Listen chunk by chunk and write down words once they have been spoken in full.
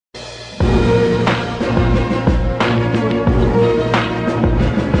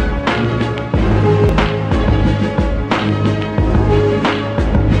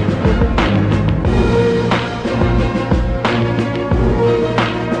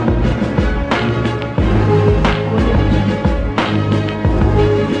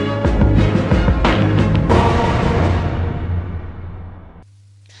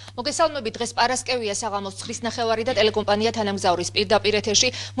მოგესალმებით. დღეს პარასკევია საღამოს 9:30 და ტელეკომპანია თანამგზავრის პირდაპირ ეთერში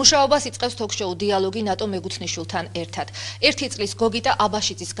მუშაობას იწყებს თოქ-შოუ დიალოგი ნატო მეგუთნიშვილთან ერთად. ერთი წლის გოგიტა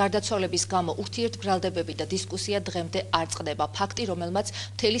აბაშიძის გარდაცვალების გამო ურთიერთბრალდებები და დისკუსია დღემდე არ წყდება. ფაქტი, რომელმაც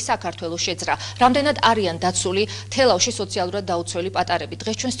მთელი საქართველოს შეძრა. რამდენად არიან დაცული თელავში სოციალურად დაუცველი პატარები.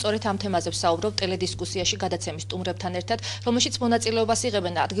 დღეს ჩვენ სწორედ ამ თემაზე ვსაუბრობ ტელედისკუსიაში გადაცემის სტუმრებთან ერთად, რომელშიც მონაწილეობას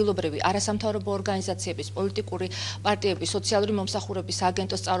იღებენ ადგილობრივი არასამთავრობო ორგანიზაციების, პოლიტიკური პარტიების, სოციალური მომსახურების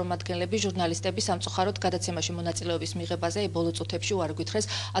აგენტოს წარმომადგენლები, ჟურნალისტები. სამწუხაროდ გადაცემაში მონაწილეობის მიღებაზე ბოლო წუთებში უარი გითხრეს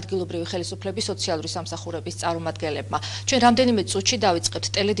ადგილობრივი ხელისუფლების სოციალური სამსახურების წარმომადგენლებმა. ჩვენ რამდენიმე წუთში დავიწყებთ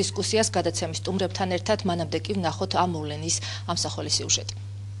ტელედისკუსიას გადაცემის სტუმრებთან ერთად, მანამდე კი ვნახოთ ამ მოვლენის ამსახველი სიუჟეტი.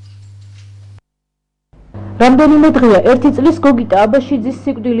 რამდენიმე დღეა ერთი წლის გოგიტა აბაშიძის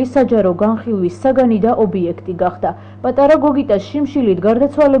სიკვდილის საჯარო განხილვის საგანი და ობიექტი გახდა. პატარა გოგიტას შიმშილით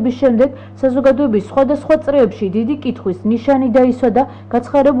გარდაცვალების შემდეგ საზოგადოების სხვადასხვა წრეებში დიდი კითხვის ნიშანი დაისვა და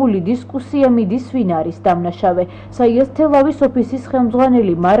გაცხარებული დისკუსია მიდის ვინ არის დამნაშავე. საიას თელავის ოფისის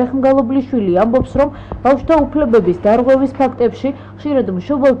ხელმძღვანელი მარეხ მგალობლიშვილი ამბობს, რომ ბავშვთა უფლებების დარღვევის ფაქტებში ხშირად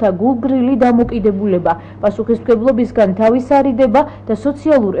მშობელთა გულგრილი დამოკიდებულება, პასუხისმგებლობისგან თავისარიდება და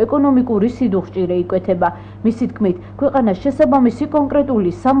სოციალურ-ეკონომიკური სიდუხჭირე იკვეთება. მისი თქმით, ქვეყანას შესაბამისი კონკრეტული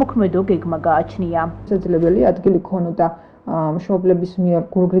სამოქმედო გეგმა გააჩნია. შესაძლებელია ადგილი ქონოდა მშობლების მიერ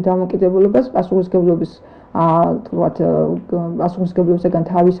გულგრილ დამოკიდებულებას, პასუხისმგებლობისგან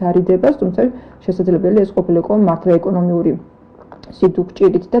თავისარიდებას, თუმცა შესაძლებელია ეს ყოფილიყო მართლა ეკონომიური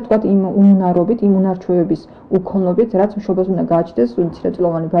სიდუხჭირით და თქვათ იმ უნარობით, იმუნარჩევების უქონლობით, რაც მშობელს უნდა გააჩნდეს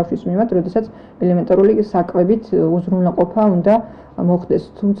მცირეწლოვანი ბავშვის მიმართ, როდესაც ელემენტარული საკვებით უზრუნველყოფა უნდა მოხდეს.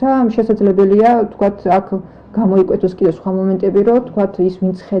 თუმცა შესაძლებელია თქვათ აქ გამოიკვეთოს კიდევ სხვა მომენტები, რომ თქვათ ის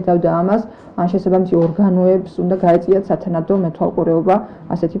ვინც ხედავდა ამას, ან შესაბამისი ორგანოებს უნდა გაეწიათ სათანადო მეთვალყურეობა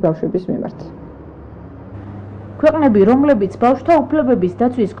ასეთი ბავშვების მიმართ. ქვეყნები, რომლებიც ბავშვთა უფლებების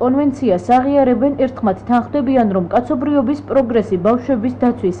დაცვის კონვენციას აღიარებენ, ერთხმად თანხმდებიან, რომ კაცობრიობის პროგრესი ბავშვების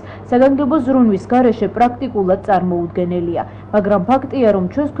დაცვის საგანგებო ზრუნვის გარეშე პრაქტიკულად წარმოუდგენელია. მაგრამ ფაქტია, რომ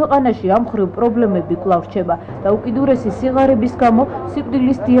ჩვენს ქვეყანაში ამ მხრივ პრობლემები კვლავ რჩება და უკიდურესი სიღარიბის გამო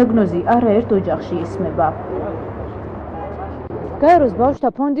სიკვდილის დიაგნოზი არაერთ ოჯახში ისმება. გაეროს ბავშვთა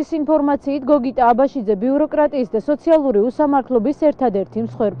ფონდის ინფორმაციით, გოგიტა აბაშიძე ბიუროკრატიის და სოციალური უსამართლობის ერთადერთი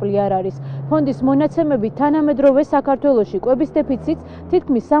მსხვერპლი არ არის. ფონდის მონაცემებით თანამედროვე საქართველოში კვების დეფიციტს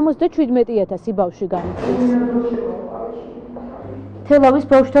თითქმის 77,000 ბავშვი განიცდის. თელავის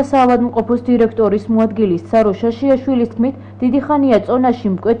ბავშვთა საავადმყოფოს დირექტორის მოადგილის სარო შაშიაშვილის თქმით, დიდი ხანია წონაში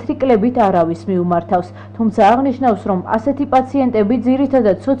მკვეთრი კლებით არავის მიუმართავს, თუმცა აღნიშნავს, რომ ასეთი პაციენტები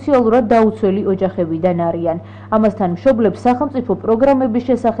ძირითადად სოციალურად დაუცველი ოჯახებიდან არიან. ამასთან მშობლებს სახელმწიფო პროგრამების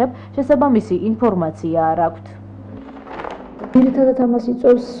შესახებ შესაბამისი ინფორმაცია არ აქვთ. ძირითადად ამას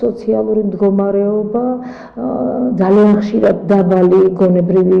იწვევს სოციალური მდგომარეობა, ძალიან ხშირად დაბალი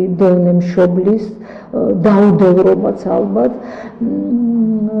გონებრივი დონე მშობლის, დაუდევრობაც ალბათ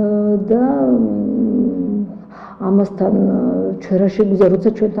და ამასთან ჩვენ რა შეგვიძლია, როცა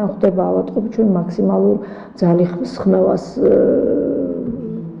ჩვენთან ხდება ავადმყოფი, ჩვენ მაქსიმალურ ძალის ხმევას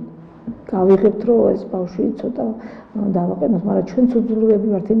გავიღებთ, რომ ეს ბავშვი ცოტა დავაყენოთ, მაგრამ ჩვენ ცოცხლები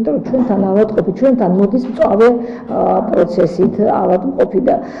ვართ, იმიტომ რომ ჩვენთან ავადმყოფი, ჩვენთან მოდის მწვავე პროცესით ავადმყოფი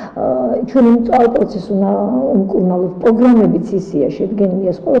და ჩვენ იმ მწვავე პროცესს უნდა უმკურნალოთ. პროგრამებიც ისეა შედგენილი,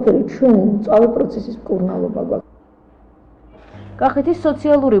 ეს ყველაფერი ჩვენ მწვავე პროცესის მკურნალობა გვაქვს. კახეთის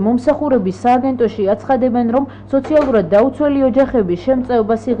სოციალური მომსახურების სააგენტოში აცხადებენ, რომ სოციალურად დაუცველი ოჯახების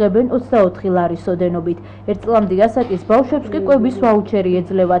შემწეობას იღებენ 24 ლარის ოდენობით. ერთ წლამდე ასაკის ბავშვებს კი კვების ვაუჩერი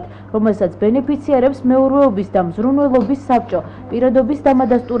ეძლევათ, რომელსაც ბენეფიციარებს მეურვეობის და მზრუნველობის საბჭო, პირადობის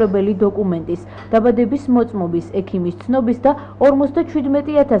დამადასტურებელი დოკუმენტის, დაბადების მოწმობის, ექიმის ცნობის და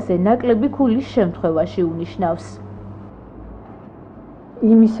 57,000 ნაკლები ქულის შემთხვევაში უნიშნავს.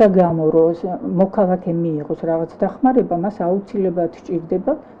 იმისა გამო, რომ მოქალაქე მიიღოს რაღაც დახმარება, მას აუცილებლად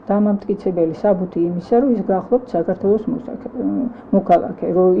სჭირდება დამამტკიცებელი საბუთი იმისა, რომ ის გახლობთ საქართველოს მოქალაქე,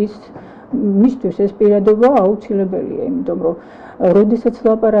 რომ მისთვის ეს პირადობა აუცილებელია, იმიტომ რომ როდესაც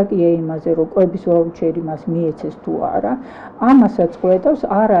ლაპარაკია იმაზე, რომ კვების ვაუჩერი მას მიეცეს თუ არა, ამასაც ყვეტავს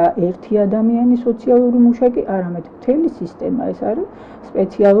არა ერთი ადამიანი სოციალური მუშაკი, არამედ მთელი სისტემა. ეს არის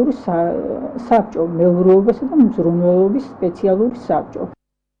სპეციალური საბჭო, მეურვეობასა და მზრუნველობის სპეციალური საბჭო.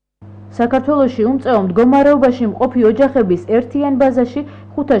 საქართველოში უმწეო მდგომარეობაში მყოფი ოჯახების ერთიან ბაზაში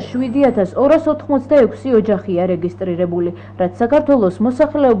 507,286 ოჯახია რეგისტრირებული, რაც საქართველოს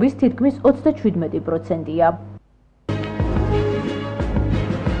მოსახლეობის თითქმის 37%-ია.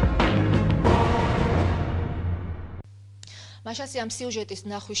 მაშასი ამ სიუჟეტის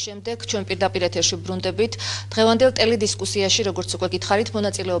ნახვის შემდეგ ჩვენ პირდაპირ ეთერში ბრუნდებით. დღევანდელ ტელედისკუსიაში, როგორც უკვე გითხარით,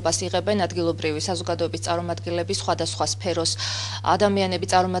 მონაწილეობას იღებენ ადგილობრივი საზოგადოების წარმომადგენლები, სხვადასხვა სფეროს ადამიანები,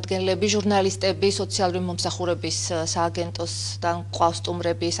 წარმომადგენლები, ჟურნალისტები, სოციალური მომსახურების სააგენტოსთან ყავს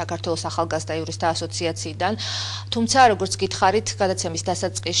სტუმრები, საქართველოს ახალგაზრდა იურისტთა ასოციაციიდან. თუმცა, როგორც გითხარით, გადაცემის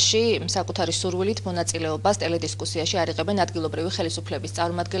დასაწყისში საკუთარი სურვილით მონაწილეობას ტელედისკუსიაში არიღებენ ადგილობრივი ხელისუფლების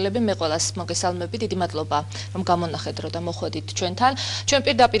წარმომადგენლები. მე ყველას მოგესალმები, დიდი მადლობა, რომ გამონახეთ და მოხვედით ჩვენთან. ჩვენ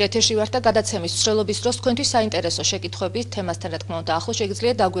პირდაპირ ეთერში ვართ და გადაცემის მსვლელობის დროს თქვენთვის საინტერესო შეკითხვების თემასთან რა თქმა უნდა ახლოს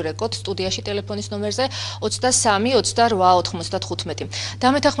შეგიძლიათ დაგვირეკოთ სტუდიაში ტელეფონის ნომერზე 23 28 95.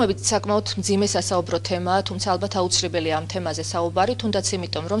 დამეთანხმებით საკმაოდ მძიმე სასაუბრო თემაა, თუმცა ალბათ აუცილებელია ამ თემაზე საუბარი, თუნდაც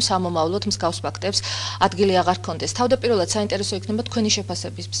იმიტომ, რომ სამომავლოდ მსგავს ფაქტებს ადგილი აღარ ჰქონდეს. თავდაპირველად საინტერესო იქნება თქვენი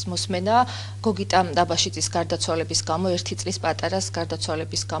შეფასების მოსმენა გოგიტა დაბაშიძის გარდაცვალების გამო, 1 წლის პატარას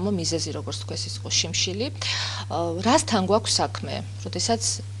გარდაცვალების გამო, მიზეზი როგორც თქვენ ის იყო შიმშილი. რასთან გვაქვს საქმე, როდესაც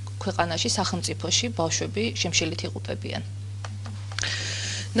ქვეყანაში სახელმწიფოში ბავშვები შიმშილით იღუპებიან?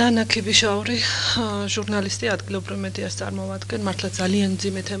 ნანა ქიბიშაური, ჟურნალისტი, ადგილობრივ მედიას წარმოვადგენ, მართლა ძალიან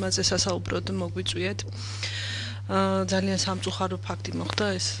მძიმე თემაზე სასაუბროდ მოგვიწვიეთ. ძალიან სამწუხარო ფაქტი მოხდა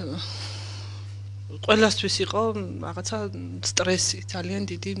ეს. ყველასთვის იყო რაღაცა სტრესი, ძალიან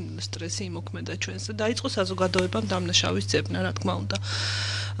დიდი სტრესი იმოქმედა ჩვენს და დაიწყო საზოგადოებამ დამნაშავის ძებნა, რა თქმა უნდა.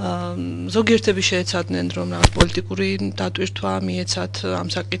 ზოგიერთები შეეცადნენ, რომ რაღაც პოლიტიკური დატვირთვა მიეცათ ამ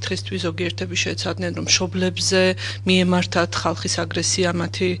საკითხისთვის, ზოგიერთები შეეცადნენ, რომ მშობლებზე მიემართათ ხალხის აგრესია,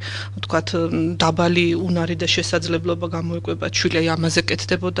 მათი, ვთქვათ, დაბალი უნარი და შესაძლებლობა გამოეკვებათ შვილი, აი ამაზე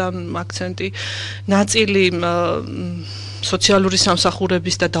კეთდებოდა აქცენტი. ნაწილი სოციალური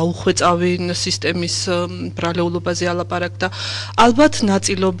სამსახურების და დაუხვეწავი სისტემის ბრალეულობაზე ალაპარაკდა. ალბათ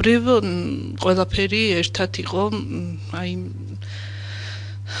ნაწილობრივ ყველაფერი ერთად იყო, აი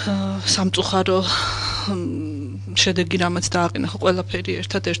სამწუხარო შედეგი რამაც დააყენა, ხო ყველაფერი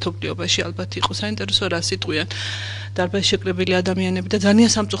ერთად ერთობლიობაში ალბათ იყო. საინტერესო რა სიტყვიან დარბაზში შეკრებილი ადამიანები და ძალიან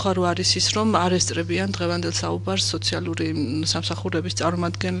სამწუხარო არის ის, რომ არ ესწრებიან დღევანდელ საუბარს სოციალური სამსახურების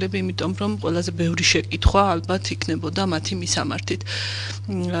წარმომადგენლები, იმიტომ რომ ყველაზე ბევრი შეკითხვა ალბათ იქნებოდა მათი მისამართით.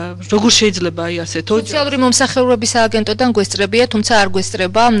 როგორ შეიძლება აი ასეთ სოციალური მომსახურების სააგენტოდან გვესწრებია, თუმცა არ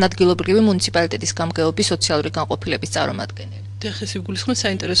გვესწრება ადგილობრივი მუნიციპალიტეტის გამგეობის სოციალური განყოფილების წარმომადგენელი. ეს იგულისხმება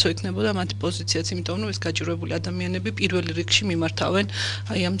საინტერესო იქნებოდა მათი პოზიციაც, იმიტომ რომ ეს გაჭირვებული ადამიანები პირველი რიგში მიმართავენ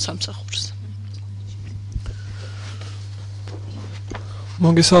აი ამ სამსახურს.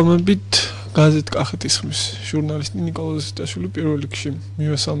 მოგესალმებით, გაზეთ კახეთის ხმის ჟურნალისტი ნიკოლოზ ზიტაშვილი პირველ რიგში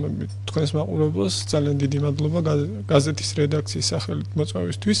მივესალმებით თქვენს მაყურებლებს, ძალიან დიდი მადლობა გაზეთის რედაქციის სახელით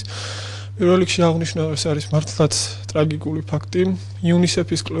მოწვევისთვის. პირველ რიგში აღნიშნავ, ეს არის მართლაც ტრაგიკული ფაქტი.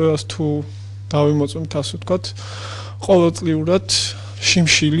 იუნისეფის კვლევას თუ დავიმოწმოთ, ასე ვთქვათ, ყოველწლიურად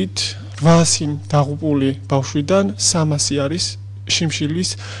შიმშილით 800 დაღუპული ბავშვიდან 300 არის შიმშილის,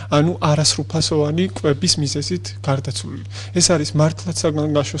 ანუ არასრულფასოვანი კვების მიზეზით გარდაცვლილი. ეს არის მართლაც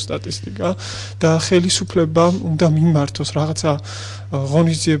საგანგაშო სტატისტიკა და ხელისუფლებამ უნდა მიმართოს რაღაცა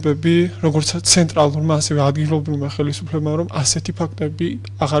ღონისძიებები, როგორც ცენტრალურმა, ასევე ადგილობრივმა ხელისუფლებამ, რომ ასეთი ფაქტები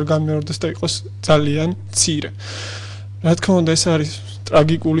აღარ გამეორდეს და იყოს ძალიან მცირე. რა თქმა უნდა, ეს არის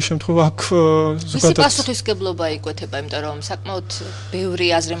ტრაგიკული შემთხვევა, აქ ზოგადად პასუხისმგებლობა იკვეთება, იმიტომ რომ საკმაოდ ბევრი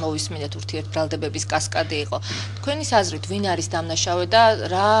აზრი მოვისმინეთ, ურთიერთბრალდებების კასკადი იყო. თქვენის აზრით, ვინ არის დამნაშავე და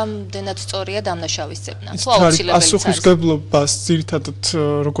რამდენად სწორია დამნაშავის ძებნა? თუ აუცილებელია პასუხისმგებლობას ძირითადად,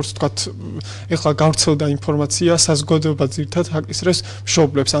 როგორც ვთქვათ, ეხლა გავრცელდა ინფორმაცია, საზოგადოება ძირითადად აკისრებს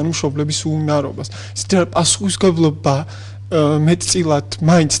მშობლებს, ანუ მშობლების უნარობას. პასუხისმგებლობა მეტწილად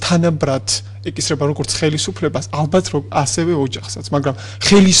მაინც თანაბრად ეკისრება როგორც ხელისუფლებას, ალბათ ასევე ოჯახსაც, მაგრამ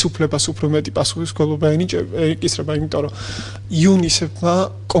ხელისუფლებას უფრო მეტი პასუხისმგებლობა ეკისრება, იმიტომ რომ იუნისეფმა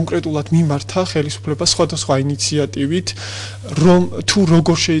კონკრეტულად მიმართა ხელისუფლებას სხვადასხვა ინიციატივით, რომ თუ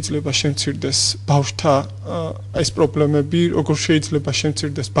როგორ შეიძლება შემცირდეს ბავშვთა ეს პრობლემები, როგორ შეიძლება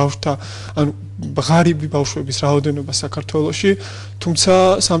შემცირდეს ბავშვთა, ანუ ღარიბი ბავშვების რაოდენობა საქართველოში, თუმცა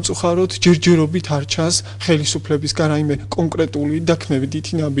სამწუხაროდ ჯერჯერობით არ ჩანს ხელისუფლებისგან რაიმე კონკრეტული და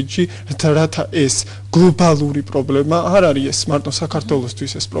ქმედებითი ნაბიჯი, რათა ეს გლობალური პრობლემა არ არის ეს მარტო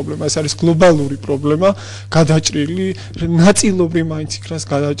საქართველოსთვის ეს პრობლემა, ეს არის გლობალური პრობლემა, გადაჭრილი, ნაწილობრივ მაინც იქნას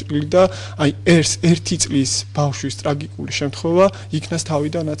გადაჭრილი და აი ერთი წლის ბავშვის ტრაგიკული შემთხვევა იქნას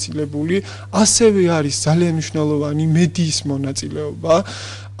თავიდან აცილებული. ასევე არის ძალიან მნიშვნელოვანი მედიის მონაწილეობა.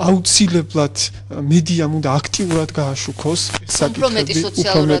 აუცილებლად მედიამ უნდა აქტიურად გააშუქოს საკითხები,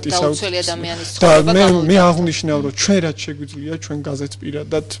 სოციალურად დაუცველი ადამიანის და მე აღნიშნავ, რომ ჩვენ რაც შეგვიძლია, ჩვენ გაზეთს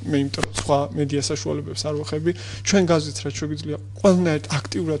პირადად, მე იმიტომ რომ სხვა მედია საშუალებებს არ ვახები, ჩვენ გაზეთს რაც შეგვიძლია, ყველანაირად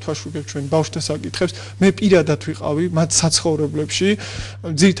აქტიურად ვაშუქებ ჩვენ ბავშვთა საკითხებს. მე პირადად ვიყავი მათ საცხოვრებლებში,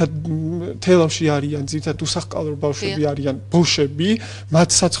 ძირითადად თელავში არიან, ძირითადად უსახლკარო ბავშვები არიან, ბოშები, მათ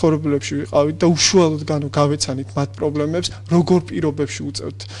საცხოვრებლებში ვიყავით და უშუალოდ გავეცანით მათ პრობლემებს, როგორ პირობებში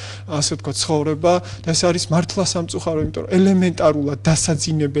უწევთ ასე ვთქვათ ცხოვრება და ეს არის მართლა სამწუხარო, იმიტომ რომ ელემენტარულად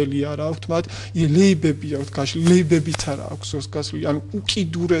დასაძინებელი არ აქვთ მათ, ლეიბები აქვთ გაშლილი, ლეიბებით არ აქვს გასული, ან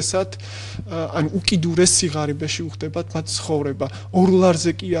უკიდურეს სიღარიბეში უხდებათ მათ ცხოვრება. ორ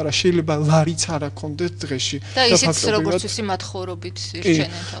ლარზე კი არა, შეიძლება ლარიც არ აქონდეთ დღეში. და ისიც როგორც ისე მათ ხორობით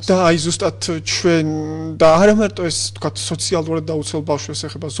ირჩენენ თავს. და აი ზუსტად ჩვენ და არა მარტო ეს ვთქვათ სოციალურად დაუცველ ბავშვებს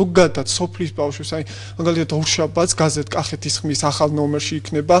ეხება, ზოგადად სოფლის ბავშვებს, აი მაგალითად ორშაბათს გაზეთ კახეთის ხმის ახალ ნომერში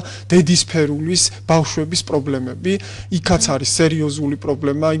იქნება დედისფერულის ბავშვების პრობლემები. იქაც არის სერიოზული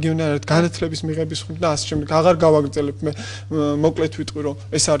პრობლემა, იგივენად განათლების მიღების ხმით და ასე შემდეგ. აღარ გავაგრძელებ, მე მოკლედ ვიტყვი, რომ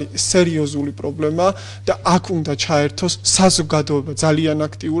ეს არის სერიოზული პრობლემა და აქ უნდა ჩაერთოს საზოგადოება ძალიან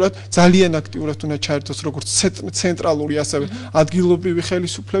აქტიურად უნდა ჩაერთოს როგორც ცენტრალური, ასევე ადგილობრივი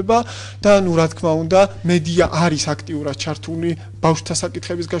ხელისუფლება და ნუ რა თქმა უნდა, მედია არის აქტიურად ჩართული ბავშვთა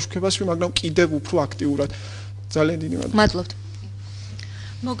საკითხების გაშუქებაში, მაგრამ კიდევ უფრო აქტიურად. ძალიან დიდი მადლობა. მადლობთ.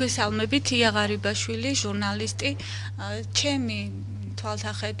 მოგესალმებით, იაღარიბაშვილი, ჟურნალისტი. ჩემი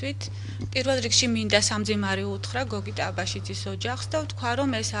თვალსაჩინით პირველ რიგში მინდა სამძიმარი უთხრა გოგიტა აბაშიძის ოჯახს და ვთქვა, რომ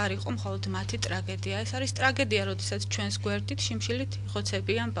ეს არ იყო მხოლოდ მათი ტრაგედია, ეს არის ტრაგედია, როდესაც ჩვენს გვერდით შიმშილით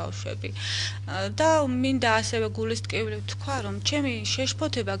იხოცებიან ბავშვები. და მინდა ასევე გულისტკივლით ვთქვა, რომ ჩემი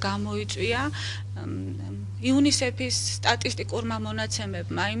შეშფოთება გამოიწვია იუნისეფის სტატისტიკურმა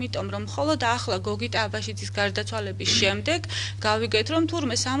მონაცემებმა, იმიტომ რომ მხოლოდ ახლა გოგიტა აბაშიძის გარდაცვალების შემდეგ გავიგეთ, რომ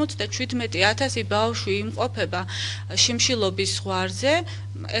თურმე 77,000 ბავშვი იმყოფება შიმშილობის ზღვარზე,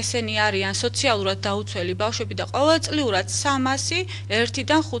 ესენი არიან სოციალურად დაუცველი ბავშვები და ყოველწლიურად 300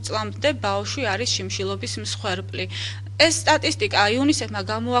 1-დან 5 წლამდე ბავშვი არის შიმშილობის მსხვერპლი. ეს სტატისტიკა იუნისეფმა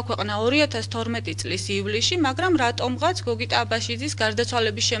გამოაქვეყნა 2012 წლის ივლისში, მაგრამ რატომღაც გოგიტა აბაშიძის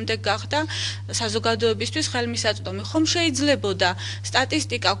გარდაცვალების შემდეგ გახდა საზოგადოებისთვის ხელმისაწვდომი. ხომ შეიძლებოდა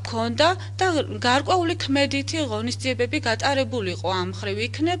სტატისტიკა გქონდა და გარკვეული ქმედითი ღონისძიებები გატარებულიყო ამ მხრივ,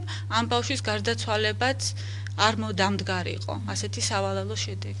 იქნებ ამ ბავშვის გარდაცვალებაც არ მომდამდგარიყო ასეთი სავალალო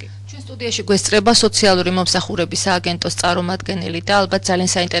შედეგი. ჩვენ სტუდიაში გვესწრება სოციალური მომსახურების სააგენტოს წარმომადგენელი და ალბათ ძალიან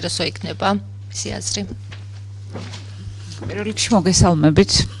საინტერესო იქნება მისი აზრი. პირველ რიგში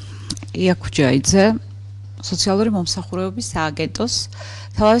მოგესალმებით. ია ქუჯაიძე, სოციალური მომსახურების სააგენტოს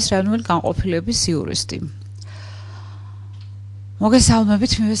თავის რაიონული განყოფილების იურისტი.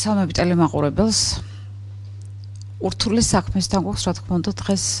 მოგესალმებით, მივესალმებით ტელემაყურებელს. ურთულეს საქმესთან გვაქვს, რა თქმა უნდა,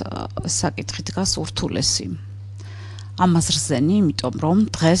 დღეს საკითხი დგას ურთულესი. ამას რზენი, იმიტომ რომ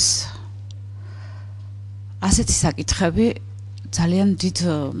დღეს ასეთი საკითხები ძალიან დიდ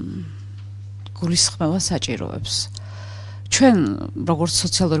გულისხმევას საჭიროებს. ჩვენ როგორც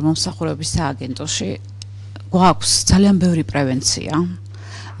სოციალური მომსახურების სააგენტოში გვაქვს ძალიან ბევრი პრევენცია.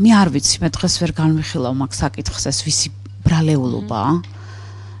 მე არ ვიცი, მე დღეს ვერ განვიხილავ მაგ საკითხს, ეს ვისი ბრალეულობაა,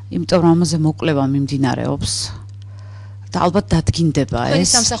 იმიტომ რომ ამაზე მოკვლევა მიმდინარეობს. და ალბათ დადგინდება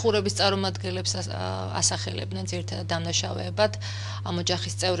ეს. სამსახურების წარმომადგენლებს ასახელებდნენ ძირითადად დამნაშავეებად ამ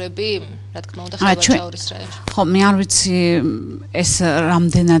ოჯახის წევრები, რა თქმა უნდა, ხევაჩაურის რაიონში. ხო, მე არ ვიცი ეს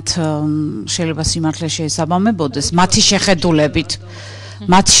რამდენად შეიძლება სიმართლე შეესაბამებოდეს მათი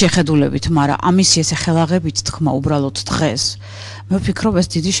შეხედულებით, მაგრამ ამისი ესე ხელაღებით თქმა უბრალოდ დღეს. მე ვფიქრობ ეს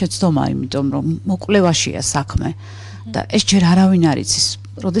დიდი შეცდომაა, იმიტომ რომ მოკვლევაშია საქმე და ეს ჯერ არავინ არ იცის.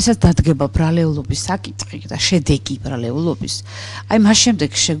 როდესაც დადგება ბრალეულობის საკითხი და შედეგი ბრალეულობის, აი მას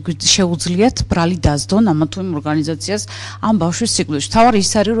შემდეგ შეუძლიათ ბრალი დასდონ ამა თუ იმ ორგანიზაციას ამ ბავშვის სიკვდილში. თავარი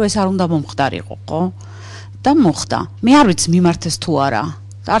ის არის, რომ ეს არ უნდა მომხდარიყო, ხო? და მოხდა. მე არ ვიცი მიმართეს თუ არა.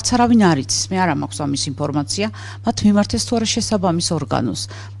 და არც არავინ არ იცის, მე არ მაქვს ამის ინფორმაცია, მათ მიმართეს თუ არა შესაბამის ორგანოს.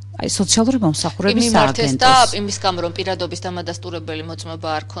 აი სოციალური მომსახურების სააგენტოს. და იმის გამო რომ პირადობის დამადასტურებელი მოწმობა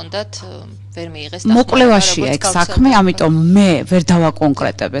არ ქონდათ, ვერ მიიღეს მოკვლევაშია ეგ საქმე, ამიტომ მე ვერ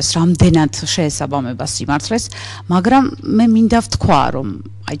დავაკონკრეტებ ეს რამდენად შეესაბამება სიმართლეს, მაგრამ მე მინდა ვთქვა, რომ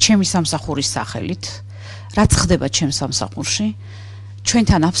აი ჩემი სამსახურის სახელით, რაც ხდება ჩემს სამსახურში,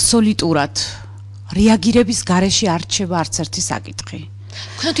 ჩვენთან აბსოლუტურად რეაგირების გარეშე არ რჩება არც ერთი საკითხი.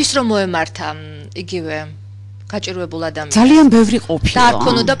 თქვენთ ის რომ მოემართა იგივე გაჭირვებულ ადამიანს. ძალიან ბევრი ყოფილა. და არ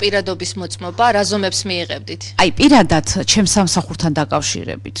ქონოდა პირადობის მოწმობა, რა ზომებს მიიღებდით? აი, პირადად ჩემს სამსახურთან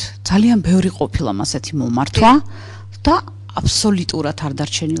დაკავშირებით ძალიან ბევრი ყოფილა ასეთი მომართვა და აბსოლუტურად არ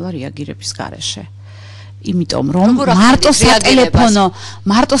დარჩენილა რეაგირების გარეშე. იმიტომ რომ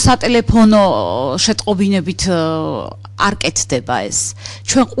მარტო სატელეფონო შეტყობინებით არ კეთდება ეს.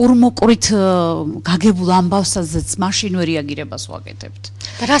 ჩვენ ყურმოყრით გაგებულ ამბავსაც მაშინვე რეაგირებას ვაკეთებთ.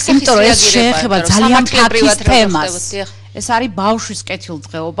 იმიტომ რომ ეს შეეხება ძალიან ფაქის თემას. ეს არის ბავშვის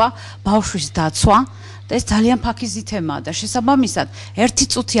კეთილდღეობა, ბავშვის დაცვა და ეს ძალიან ფაქიზი თემაა და შესაბამისად ერთი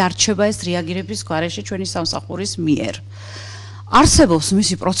წუთი არ რჩება ეს რეაგირების გარეშე ჩვენი სამსახურის მიერ. არსებობს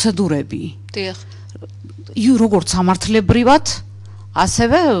მისი პროცედურები. დიახ. როგორც სამართლებრივად,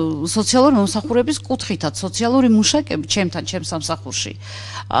 ასევე სოციალური მომსახურების კუთხითაც, სოციალური მუშაკები ჩემთან, ჩემს სამსახურში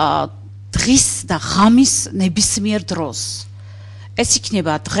დღის და ღამის ნებისმიერ დროს. ეს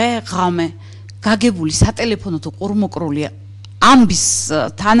იქნება დღე, ღამე, გაგებული სატელეფონო თუ ყურმოყრული ამბის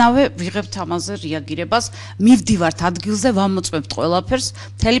თანავე ვიღებთ ამაზე რეაგირებას, მივდივართ ადგილზე, ვამოწმებთ ყველაფერს,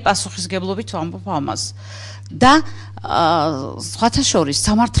 მთელი პასუხისგებლობით ვამბობ ამას. და სხვათა შორის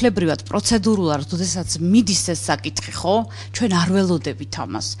სამართლებრივად პროცედურულად, როდესაც მიდის ეს საკითხი, ხო, ჩვენ არ ველოდებით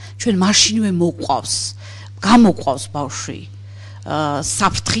ამას. ჩვენ მაშინვე გამოყვავს ბავშვი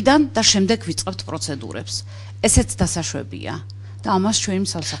საფრთხიდან და შემდეგ ვიწყებთ პროცედურებს. ესეც დასაშვებია. და ამას ჩვენი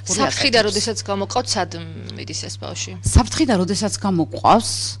სამსახური აკეთებს. საფრთხიდან როდესაც გამოყავთ, სად მიდის ეს ბავშვი? საფრთხიდან როდესაც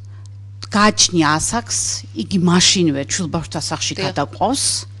გამოყვავს, გააჩნია ასაკს, იგი მაშინვე ჩვილბავშვთა სახლში გადაყვავს,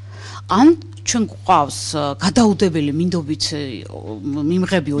 ან ჩვენ გვყავს გადაუდებელი მინდობით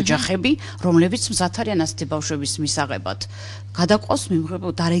მიმღები ოჯახები, რომლებიც მზად არიან ასეთი ბავშვების მისაღებად. გადაყვავს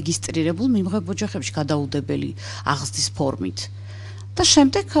დარეგისტრირებულ მიმღებ ოჯახებში გადაუდებელი აღზრდის ფორმით. და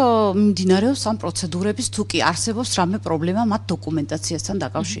შემდეგ მიმდინარეობს ამ პროცედურების თუ კი არსებობს რამე პრობლემა მათ დოკუმენტაციასთან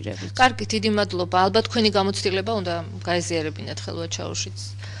დაკავშირებით. კარგი, დიდი მადლობა. ალბათ თქვენი გამოცდილება უნდა გაეზიარებინათ ხელვაჩაურშიც.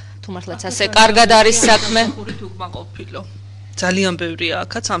 თუ მართლაც ასე კარგად არის საქმე. ძალიან ბევრია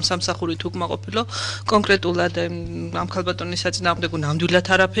აქაც ამ სამსახურით უკმაყოფილო კონკრეტულად ამ ქალბატონის საწინააღმდეგო ნამდვილად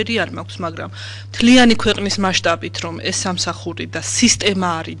არაფერი არ მაქვს, მაგრამ მთლიანი ქვეყნის მასშტაბით რომ ეს სამსახური და სისტემა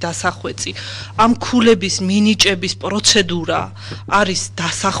არის დასახვეწი, ამ ქულების მინიჭების პროცედურა არის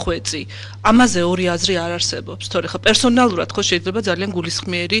დასახვეწი, ამაზე ორი აზრი არ არსებობს. თორე ხო პერსონალურად ხო შეიძლება ძალიან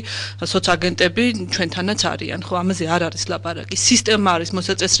გულისხმიერი სოცაგენტები ჩვენთანაც არიან, ხო ამაზე არ არის ლაპარაკი. სისტემა არის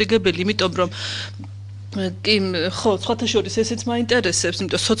მოსაწესრიგებელი, იმიტომ რომ კი ხო სხვათა შორის ესეც მაინტერესებს,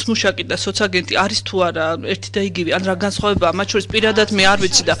 იმიტომ სოცმუშაკი და სოცაგენტი არის თუ არა ერთი და იგივე, ან რა განსხვავებაა მათ შორის პირადად მე არ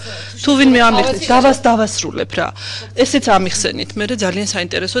ვიცი და თუ ვინმე ამიხსნის დავასრულებ რა. ესეც ამიხსენით, მე ძალიან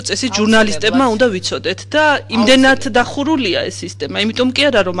საინტერესო წესი ჟურნალისტებმა უნდა ვიცოდეთ და იმდენად დახურულია ეს სისტემა, იმიტომ კი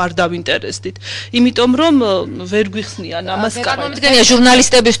არა რომ არ დავინტერესდით, იმიტომ რომ ვერ გვიხსნიან ამას კარგად. წარმომიდგენია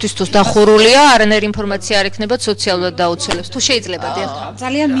ჟურნალისტებისთვის თუ დახურულია, არანაირი ინფორმაცია არ ექნებათ სოციალურად დაუცველებს. თუ შეიძლება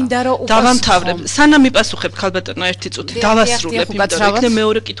ძალიან მინდა რომ დავამთავრებ. სანამ მიპასუხებ ქალბატონო ერთი წუთი დავასრულებ, იმიტომ რომ იქნებ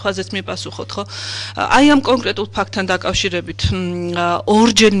მეორე კითხვაზეც მიპასუხოთ, ხო? აი ამ კონკრეტულ ფაქტთან დაკავშირებით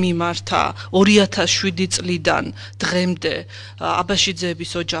ორჯერ მიმართა 2007 წლიდან დღემდე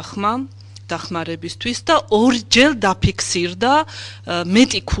აბაშიძეების ოჯახმა დახმარებისთვის და ორჯერ დაფიქსირდა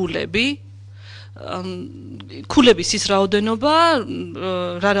მეტი ქულების ის რაოდენობა,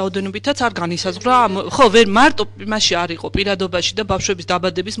 რა რაოდენობითაც არ განისაზღვრა, ხო, ვერ მარტო იმაში არ იყო პირადობაში და ბავშვების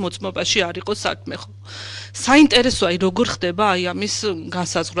დაბადების მოწმობაში არ იყო საქმე, ხო. საინტერესოა, როგორ ხდება აი ამის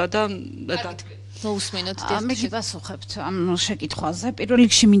განსაზღვრა და მოусმინოთ მე გიპასუხებთ ამ შეკითხვაზე. პირველ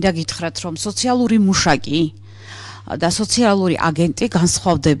რიგში მინდა გითხრათ, რომ სოციალური მუშაკი და სოციალური აგენტი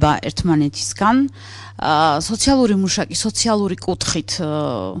განსხვავდება ერთმანეთისგან. სოციალური მუშაკი სოციალური კუთხით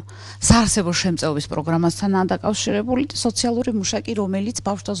საარსებო შემწეობის პროგრამასთანაა დაკავშირებული და სოციალური მუშაკი, რომელიც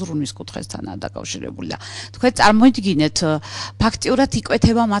ბავშვთა ზრუნვის კუთხესთანაა დაკავშირებული და თქვენ წარმოიდგინეთ, ფაქტიურად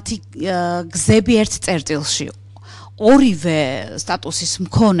იკვეთება მათი გზები ერთ წერტილში. ორივე სტატუსის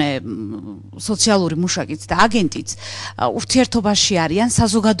მქონე სოციალური მუშაკიც და აგენტიც ურთიერთობაში არიან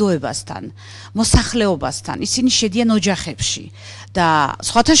საზოგადოებასთან, მოსახლეობასთან, ისინი შედიან ოჯახებში და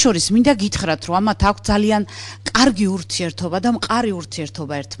სხვათა შორის მინდა გითხრათ, რომ ამათ აქვს ძალიან კარგი ურთიერთობა და მყარი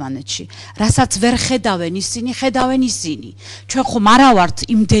ურთიერთობა ერთმანეთში, რასაც ვერ ხედავენ ისინი, ხედავენ ისინი. ჩვენ ხომ არა ვართ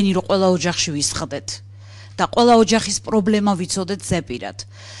იმდენი, რომ ყველა ოჯახში ვისხდეთ და ყველა ოჯახის პრობლემა ვიცოდეთ ზეპირად.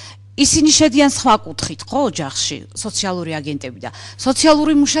 ისინი შედიან სხვა კუთხით, ხო, ოჯახში, სოციალური აგენტები და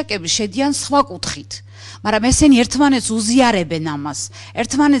სოციალური მუშაკები შედიან სხვა კუთხით. მაგრამ ესენი ერთმანეთს უზიარებენ ამას,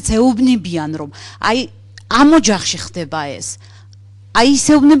 ერთმანეთს ეუბნებიან, რომ აი ამ ოჯახში ხდება ეს. აი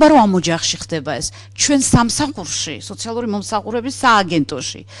ისეუბნება, რომ ამ ოჯახში ხდება ეს. ჩვენ სამსახურში, სოციალური მომსახურების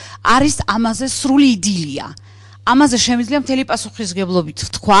სააგენტოში არის ამაზე სრული იდილია. ამაზე შემიძლია მთელი პასუხისმგებლობით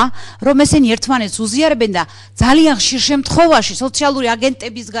თქვა, რომ ესენი ერთმანეთს უზიარებენ და ძალიან ხშირ შემთხვევაში სოციალური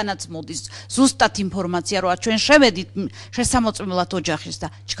აგენტებისგანაც მოდის ზუსტად ინფორმაცია, რომ ჩვენ შევედით შესამოწმებლად ოჯახის და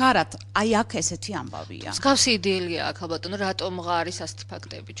ჩქარად, აი აქ ესეთი ამბავია. მსგავსი იდეალია აქ ალბათო, რატომ არის ასეთი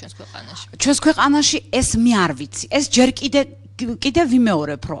ფაქტები ჩვენს ქვეყანაში? ჩვენს ქვეყანაში ეს მე არ ვიცი. ეს ჯერ კიდე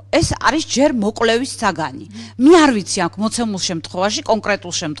ვიმეორებ, რომ ეს არის ჯერ მოკლევის საგანი. მე არ ვიცი აქ მოცემულ შემთხვევაში,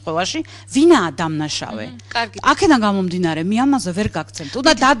 კონკრეტულ შემთხვევაში, ვინაა დამნაშავე. აქედან გამომდინარე, მე ამაზე ვერ გაგცემთ.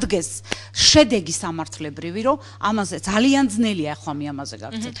 უნდა დადგეს შედეგი სამართლებრივი, რომ ამაზე ძალიან ძნელია ახლა მე ამაზე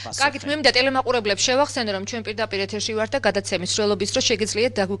გაგცემთ პასუხი. კარგით, მე მინდა ტელემაყურებლებს შევახსენო, რომ ჩვენ პირდაპირ ეთერში ვართ და გადაცემის მსვლელობის დროს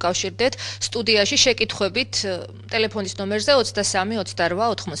შეგიძლიათ დაგვიკავშირდეთ სტუდიაში შეკითხვებით ტელეფონის ნომერზე 23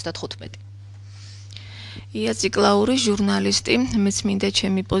 28 95. იაციკლაური ჟურნალისტი, მეც მინდა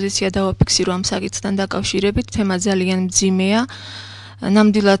ჩემი პოზიცია დავაფიქსირო ამ საკითხთან დაკავშირებით, თემა ძალიან მძიმეა.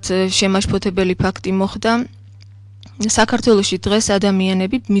 ნამდვილად შემაშფოთებელი ფაქტი მოხდა. საქართველოში დღეს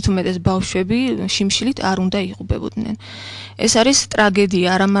ადამიანები, მით უმეტეს ბავშვები, შიმშილით არ უნდა იღუპებოდნენ. ეს არის ტრაგედია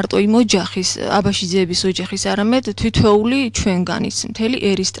არა მარტო იმ ოჯახის, აბაშიძეების ოჯახის, არამედ თითოეული ჩვენგანის, მთელი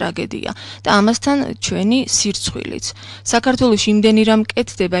ერის ტრაგედია და ამასთან ჩვენი სირცხვილიც. საქართველოში იმდენი რამ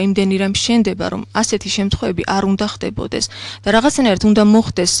კეთდება, იმდენი რამ შენდება, რომ ასეთი შემთხვევები არ უნდა ხდებოდეს და რაღაცნაირად უნდა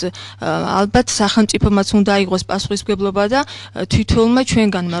მოხდეს, ალბათ სახელმწიფომაც უნდა აიღოს პასუხისმგებლობა და თითოეულმა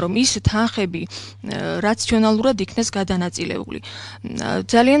ჩვენგანმა, რომ ის თანხები რაციონალურად იქნეს გადანაწილებული.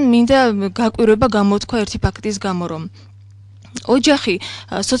 ძალიან მინდა გაკვირვება გამოთქვა ერთი ფაქტის გამო, რომ ოჯახი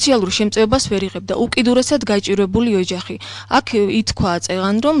სოციალურ შემწეობას ვერ იღებდა, უკიდურესად გაჭირვებული ოჯახი. აქ ითქვა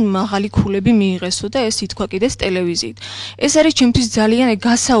წეგან, რომ მაღალი ქულები მიიღესო და ეს ითქვა კიდეც ტელევიზიით. ეს არის ჩემთვის ძალიან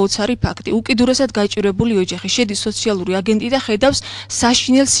გასაოცარი ფაქტი. უკიდურესად გაჭირვებული ოჯახი შედის სოციალური აგენტი და ხედავს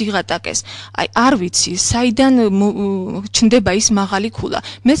საშინელ სიღატაკეს. აი არ ვიცი, საიდან ჩნდება ის მაღალი ქულა.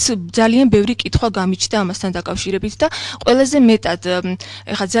 მეც ძალიან ბევრი კითხვა გამიჩნდა ამასთან დაკავშირებით და ყველაზე მეტად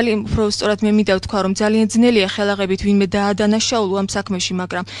ეხლა ძალიან უფრო სწორად მე მინდა ვთქვა, რომ ძალიან ძნელია ხელაღებით ვინმე დაადანაშაულო ამ საქმეში,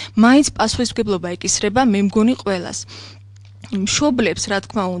 მაგრამ მაინც პასუხისმგებლობა ეკისრება მე მგონი ყველას. მშობლებს, რა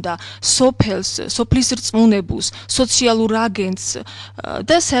თქმა უნდა, სოფელს, სოფლის რწმუნებულს, სოციალურ აგენტს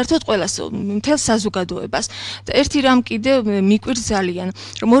და საერთოდ ყველას, მთელ საზოგადოებას. და ერთი რამ კიდე მიკვირს ძალიან,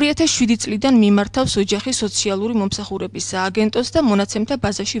 რომ 2007 წლიდან მიმართავს ოჯახის სოციალური მომსახურების სააგენტოს და მონაცემთა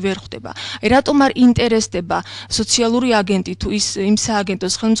ბაზაში ვერ ხვდება. რატომ არ ინტერესდება სოციალური აგენტი თუ ის იმ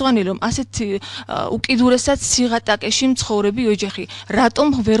სააგენტოს ხელმძღვანელი, რომ ასეთ უკიდურესად სიღატაკეში მცხოვრები ოჯახი რატომ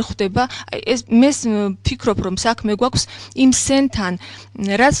ვერ ხვდება? ეს მე ვფიქრობ, რომ საქმე გვაქვს იმ სენთან,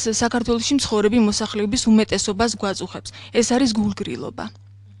 რაც საქართველოში მცხოვრები მოსახლეობის უმეტესობას გვაწუხებს. ეს არის გულგრილობა.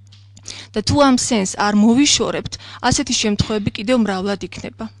 და თუ ამ სენს არ მოვიშორებთ, ასეთი შემთხვევები კიდევ მრავლად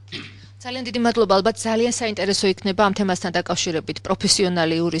იქნება. ძალიან დიდი მადლობა, ალბათ ძალიან საინტერესო იქნება ამ თემასთან დაკავშირებით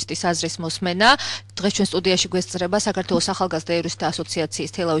პროფესიონალი იურისტის აზრის მოსმენა. დღეს ჩვენ სტუდიაში გვესწრება საქართველოს ახალგაზრდა იურისტთა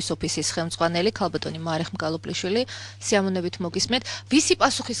ასოციაციის თელავის ოფისის ხელმძღვანელი ქალბატონი მარიხ მგალობლიშვილი. სიამოვნებით მოგისმენთ. ვისი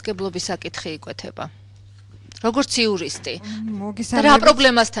პასუხისმგებლობის საკითხი იკვეთება? როგორც იურისტი. რა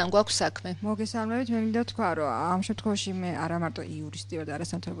პრობლემასთან გვაქვს საქმე? მოგესალმებით, მე მინდა თქვა, რომ ამ შემთხვევაში მე არა მარტო იურისტი ვარ და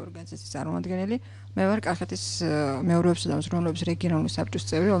არასამთავრობო ორგანიზაციის წარმომადგენელი, მე ვარ კახეთის მეურვეობისა და მზრუნველობის რეგიონალური საბჭოს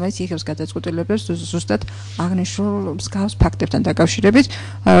წევრი, რომელიც იღებს გადაწყვეტილებებს ზუსტად აღნიშნულ მსგავს ფაქტებთან დაკავშირებით,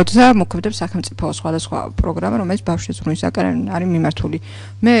 როცა მოქმედებს სახელმწიფო სხვადასხვა პროგრამა, რომელიც ბავშვების ზრუნვისაკენ არის მიმართული.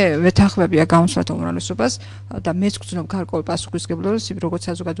 მე ვეთანხმებია გამოსვლათა უმრავლესობას და მეც გძნობ გარკვეულ პასუხისმგებლობას, როგორც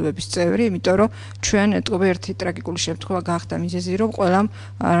საზოგადოების წევრი, იმიტომ რომ ჩვენ ეტყობა ერთი ტრაგიკული შემთხვევა გახდა მიზეზი, რომ ყველამ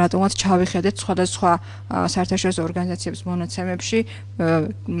რატომაც ჩავიხედეთ სხვადასხვა საერთაშორისო ორგანიზაციების მონაცემებში,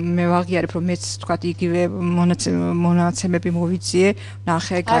 მე ვაღიარებ, რომ მეც თქვა იგივე მონაცემები მოვიძიე,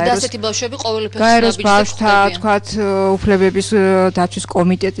 ნახე გაეროს ბავშვთა, თქვათ, უფლებების დაცვის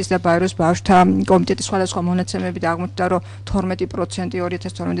კომიტეტის და ბაეროს ბავშვთა კომიტეტის სხვადასხვა მონაცემები და აღმოჩნდა, რომ 12%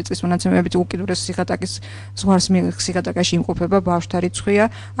 2012 წლის მონაცემებით უკიდურეს სიღატაკის ზღვარს სიღატაკაში იმყოფება ბავშვთა რიცხვია,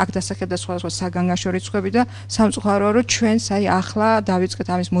 აქ დასახელდა სხვადასხვა საგანგაშო რიცხვები და სამწუხაროა, რომ ჩვენს აი ახლა დავიწყეთ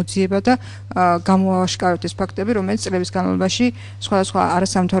ამის მოძიება და გამოვაშკაროთ ეს ფაქტები, რომელიც წლების განმავლობაში სხვადასხვა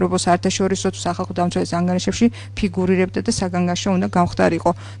არასამთავრობო საერთაშორისო თუ სახალხო დამცველის ანგარიშებში ფიგურირებდა და საგანგაშო უნდა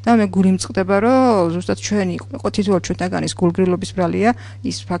გამხდარიყო. და მე გული მწყდება, რომ ზუსტად ჩვენი იყო თითოეულ ჩვენთაგანის გულგრილობის ბრალია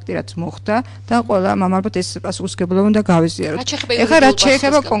ის ფაქტი, რაც მოხდა და ყველა მამალბათ ეს პასუხისმგებლობა უნდა გავიზიაროთ. ეხლა რაც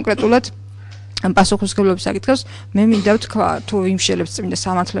შეეხება კონკრეტულად პასუხისმგებლობის საკითხებს მე მინდა ვთქვა თუ იმშელებს წმინდა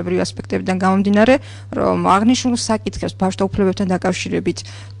სამართლებრივი ასპექტებიდან გამომდინარე რომ აღნიშნულ საკითხებს ბავშვთა უფლებებთან დაკავშირებით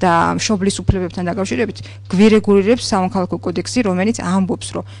და მშობლის უფლებებთან დაკავშირებით გვირეგულირებს სამოქალაქო კოდექსი რომელიც ამბობს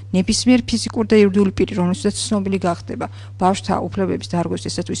რომ ნებისმიერ ფიზიკურ და იურიდიული პირი რომელსაც ცნობილი გახდება ბავშვთა უფლებების დარღვევის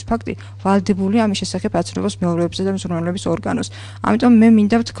ესეთვის ფაქტი ვალდებულია ამის შესახებ აცნობას მეურვეობისა და მზრუნველების ორგანოს ამიტომ მე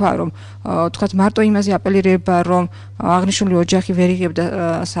მინდა ვთქვა რომ თქვათ მარტო იმაზე აპელირება რომ აღნიშნული ოჯახი ვერ იღებდა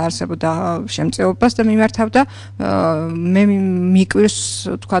საარსებო და წეობას და მიმართავდა მე მიკვირს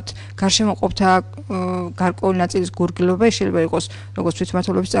თქვათ გარშემოყოფთა გარკვეული ნაწილის გურგილობა შეიძლება იყოს როგორც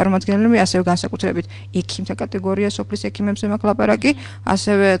თვითმმართველობის წარმომადგენლები ასევე განსაკუთრებით ექიმთა კატეგორია სოფლის ექიმებზე მაქვს ლაპარაკი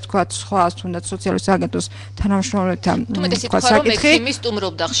ასევე თქვათ სხვა თუნდაც სოციალური სააგენტოს თანამშრომლებთან თქვათ საკითხი ექიმი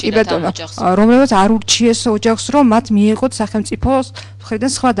სტუმრობდა ხშირად ამ ოჯახს რომლებიც არ ურჩიეს ოჯახს რომ მათ მიიღოთ სახელმწიფოს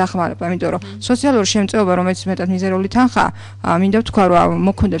მხრიდან სხვა დახმარება იმიტომ რომ სოციალური შემწეობა რომელიც მეტად მიზერული თანხაა მინდა ვთქვა რომ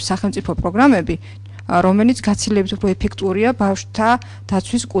მოქმედებს სახელმწიფო პროგრამები რომელიც გაცილებით უფრო ეფექტურია ბავშვთა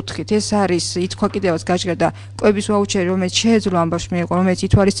დაცვის კუთხით. ეს არის ითქვა კიდევაც გაჟღერდა კვების ვაუჩერი, რომელიც შეეძლო ამ ბავშვს მიიღო, რომელიც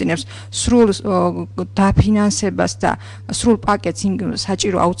ითვალისწინებს სრულ დაფინანსებას და სრულ პაკეტს იმ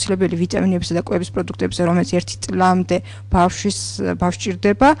საჭირო აუცილებელი ვიტამინებისა და კვების პროდუქტებისა, რომელიც 1 წლამდე ბავშვს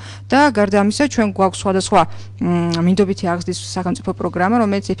ჭირდება და გარდა ამისა ჩვენ გვაქვს სხვადასხვა მინდობითი აღზრდის სახელმწიფო პროგრამა,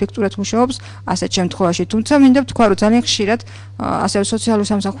 რომელიც ეფექტურად მუშაობს ასეთ შემთხვევაში. თუმცა მინდა ვთქვა, რომ ძალიან ხშირად ასევე სოციალური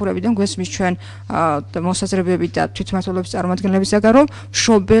სამსახურებიდან გვესმის ჩვენ მოსაზრებები და თვითმმართველობის წარმომადგენლებისაგან რომ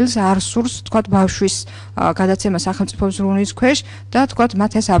მშობელს არ სურს თქვათ ბავშვის გადაცემა სახელმწიფო ზრუნვის ქვეშ და თქვათ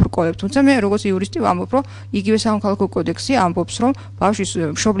მათ ეს აბრკოლებს. თუმცა მე როგორც იურისტი ვამბობ, რომ იგივე სამოქალაქო კოდექსი ამბობს, რომ ბავშვის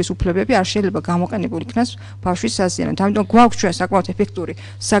მშობლის უფლებები არ შეიძლება გამოყენებულ იქნას ბავშვის საზიანად. ამიტომ გვაქვს ჩვენ საკმაოდ ეფექტური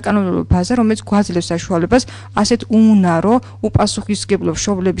საკანონმდებლო ბაზა, რომელიც გვაძლევს საშუალებას ასეთ უნარო უპასუხისმგებლო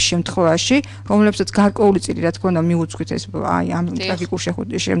მშობლების შემთხვევაში, რომლებსაც გარკვეული წილი რა თქმა უნდა მიუძღვით ეს აი ამ ტრაგიკულ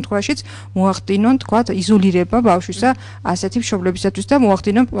შემთხვევაშიც მოახდინონ თქვათ იზოლირება ბავშვისა ასეთი მშობლებისათვის და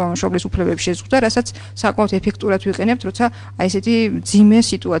მოახდინონ მშობლის უფლებების შეზღუდვა, რასაც საკმაოდ ეფექტურად ვიყენებთ, როცა აი ესეთი მძიმე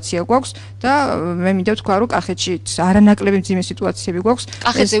სიტუაცია გვაქვს და მე მინდა ვთქვა, რომ კახეთში არანაკლები მძიმე სიტუაციები გვაქვს.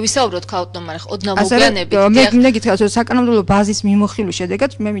 კახეთზე ვისაუბროთ ქაუტომ, მაგრამ ოდნავ მოგვიანებით. მე მინდა გითხრათ, რომ საკანონმდებლო ბაზის მიმოხილვის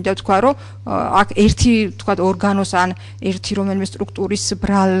შედეგად მე მინდა ვთქვა, რომ აქ ერთი თქვათ ორგანოს ან ერთი რომელიმე სტრუქტურის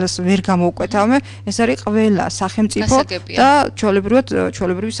ბრალს ვერ გამოვკვეთავმე, ეს არის ყველა სახელმწიფო და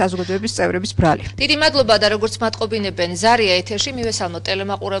ჩვეულებრივი საზოგადოების წევრების ბრალი. დიდი მადლობა და როგორც მატყობინებენ ზარია ეთერში მივესალმოთ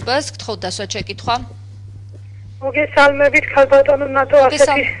ტელემაყურებელს, გთხოვთ დასვა შეკითხვა. მოგესალმებით ქალბატონო ნატო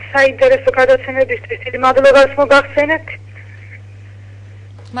ასეთი საინტერესო გადაცემებისთვის დიდი მადლობას მოგახსენებთ.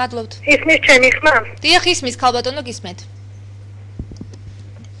 მადლობთ. ისმის ჩემი ხმა? დიახ, ისმის ქალბატონო გისმენთ.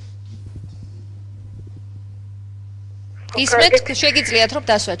 ისმენთ, შეგიძლიათ რომ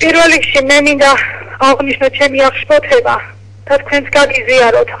დასვათ. პირველ რიგში მე მინდა აღნიშნო ჩემი აღშფოთება და თქვენს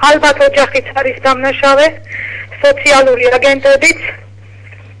გაგიზიაროთ. ალბათ ოჯახიც არის დამნაშავე, სოციალური აგენტებიც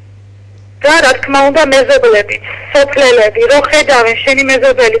და რა თქმა უნდა მეზობლებიც, სოფლელები, რო ხედავენ შენი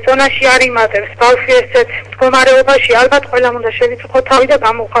მეზობელი ზონაში არ იმატებს ბავშვი ესეთ მდგომარეობაში, ალბათ ყველამ უნდა შევიწუხოთ თავი და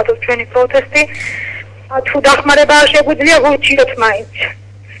გამოვხატოთ ჩვენი პროტესტი. თუ დახმარება არ შეგვიძლია, ვუჩიოთ მაინც.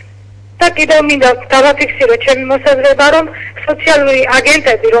 და კიდევ მინდა დავაფიქსიროთ ჩემი მოსაზრება, რომ სოციალური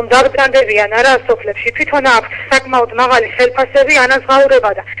აგენტები რომ დაბრძანდებიან არა სოფლებში, თვითონ აქვთ საკმაოდ მაღალი ხელფასები,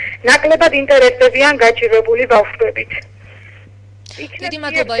 ანაზღაურება და ნაკლებად ინტერესდებიან გაჭირვებული ბავშვებით. დიდი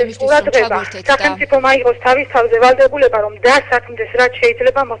მადლობა იმისთვის, რომ ჩაგვერთეთ და სახელმწიფო მაიღოს თავის თავზე ვალდებულება, რომ დასაქმდეს რაც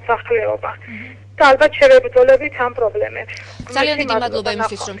შეიძლება მოსახლეობა. და ალბათ შევებრძოლებით ამ პრობლემებს. ძალიან დიდი მადლობა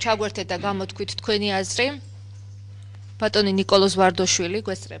იმისთვის, რომ ჩაგვერთეთ და გამოთქვით თქვენი აზრი. ბატონი ნიკოლოზ ვარდოშვილი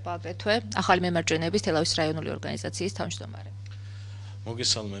გვესწრება აგრეთვე ახალი მემარჯვენეების თელავის რაიონული ორგანიზაციის თავმჯდომარე.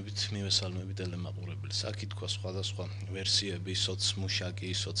 მოგესალმებით, მივესალმებით ტელემაყურებელს. აქ ითქვა სხვადასხვა ვერსიები, სოცმუშაკი,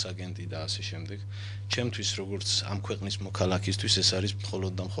 სოცაგენტი და ასე შემდეგ. ჩემთვის როგორც ამ ქვეყნის მოქალაქისთვის ეს არის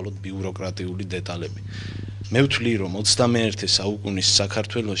მხოლოდ და მხოლოდ ბიუროკრატიული დეტალები. მე ვთვლი, რომ 21 საუკუნის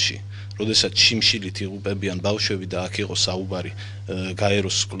საქართველოში, როდესაც შიმშილით იღუპებიან ბავშვები და აქ იყო საუბარი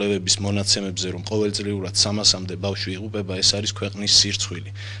გაეროს კვლევების მონაცემებზე, რომ ყოველწლიურად 300-მდე ბავშვი იღუპება, ეს არის ქვეყნის სირცხვილი.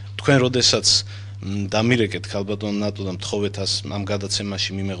 თქვენ როდესაც დამირეკეთ ქალბატონ ნატოდან მთხოვეთას ამ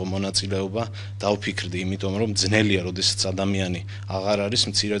გადაცემაში მიმეღო მონაწილეობა, დავფიქრდი, იმიტომ რომ ძნელია, როდესაც ადამიანი აღარ არის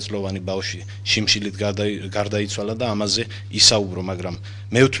მცირეწლოვანი ბავშვი, შიმშილით გარდაიცვალა და ამაზე ისაუბრო, მაგრამ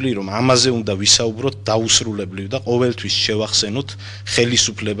მე ვთვლი, რომ ამაზე უნდა ვისაუბროთ დაუსრულებლივ და ყოველთვის შევახსენოთ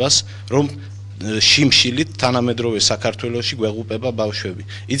ხელისუფლებას, რომ შიმშილით თანამედროვე საქართველოში გვეღუპება ბავშვები.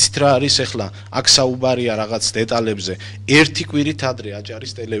 იცით რა არის ახლა? აქ საუბარია რაღაც დეტალებზე. ერთი კვირით ადრე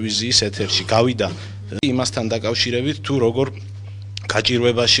აჭარის ტელევიზიის ეთერში გავიდა იმასთან დაკავშირებით, თუ როგორ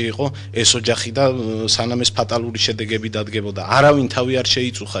გაჭირვებაში იყო ეს ოჯახი და სანამ ეს ფატალური შედეგები დადგებოდა არავინ თავი არ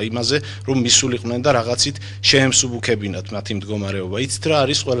შეიწუხა იმაზე რომ მისულიყვნენ და რაღაცით შეემსუბუქებინათ მათი მდგომარეობა იცით რა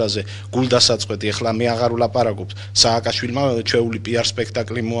არის ყველაზე გულდასაწყვეტი ეხლა მე აღარ ვლაპარაკობ სააკაშვილმა ჩვეული პიარ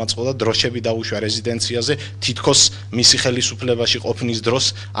სპექტაკლი მოაწყო და დროშები დაუშვა რეზიდენციაზე თითქოს მისი ხელისუფლებაში ყოფნის დროს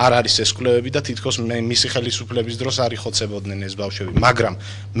არ არის ეს კვლევები და თითქოს მისი ხელისუფლების დროს არ იხოცებოდნენ ეს ბავშვები მაგრამ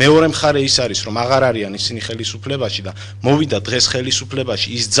მეორე მხარე ის არის რომ აღარ არიან ისინი ხელისუფლებაში და მოვიდა დღეს ხელისუფლებაში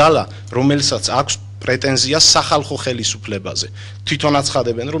ის ძალა რომელსაც აქვს პრეტენზია სახალხო ხელისუფლებაზე თვითონაც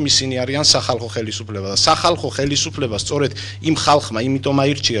ხადებენ რომ ისინი არიან სახალხო ხელისუფლება და სახალხო ხელისუფლება სწორედ იმ ხალხმა იმიტომ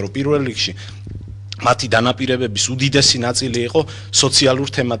აირჩია რომ პირველ რიგში მათი დანაპირებების უდიდესი ნაწილი იყო სოციალურ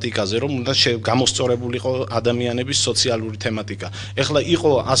თემატიკაზე, რომ უნდა გამოსწორებულიყო ადამიანების სოციალური თემატიკა. ეხლა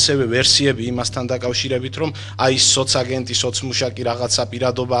იყო ასევე ვერსიები იმასთან დაკავშირებით, რომ აი სოცაგენტი, სოცმუშაკი რაღაცა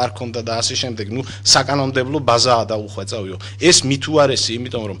პირადობა არ ქონდა და ასე შემდეგ, ნუ საკანონმდებლო ბაზაა დაუხვეწავიო. ეს მით უარესი,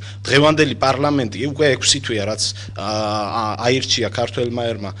 იმიტომ რომ დღევანდელი პარლამენტი უკვე 6 თვეა, რაც აირჩია ქართველმა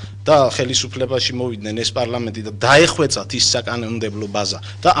ერმა და ხელისუფლებაში მოვიდნენ ეს პარლამენტი და დაეხვეწათ ის საკანონმდებლო ბაზა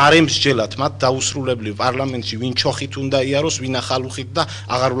და არ ემსჯელათ მათ დაუსრულებლივ პარლამენტში ვინ ჩოხით უნდა იაროს, ვინ ახალუხით და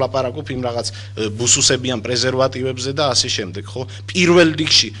აღარ ვლაპარაკობ იმ რაღაც ბუსუსებიან პრეზერვატივებზე და ასე შემდეგ, ხო? პირველ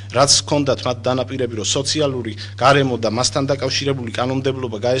რიგში რაც ჰქონდათ მათ დანაპირები, რომ სოციალური გარემო და მასთან დაკავშირებული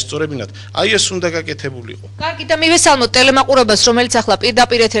კანონმდებლობა გაესწორებინათ, აი ეს უნდა გაკეთებულიყო. კარგი და მივესალმოთ ტელემაყურებელს, რომელიც ახლა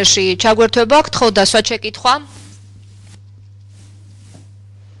პირდაპირ ეთერში ჩაგვერთვება, გთხოვ დასვა შეკითხვა.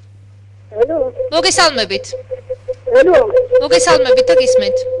 Hello. მოგესალმებით. Hello. მოგესალმებით და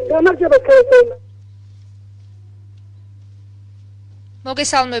გისმენთ. გამარჯობა ქალბატონო.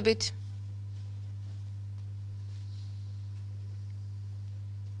 მოგესალმებით.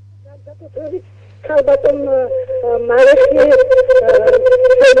 ქალბატონო მარეხი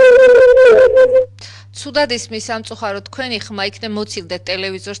ცუდად ისმის სამწუხაროდ თქვენი ხმა იქნებ მოცილდეთ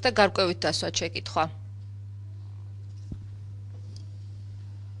ტელევიზორს და გარკვევით დასვათ შეკითხვა.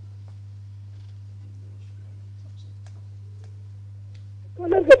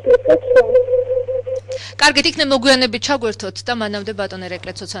 კარგით, იქნებ მოგვიანებით ჩაგვერთოთ და მანამდე ბატონ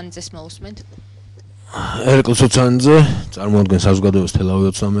ერეკლე ცოცანიძეს მოусმენთ. ერეკლე ცოცანიძე წარმოადგენს საზოგადოების თელავი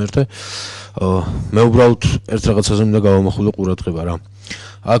 21. მე უბრალოდ ერთ რაღაცაზე მინდა გავამახვილო ყურადღება რა.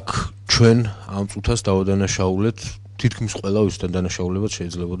 აქ ჩვენ ამ წუთას დავადანაშაულეთ თითქმის ყველა ვისთან დანაშაულებად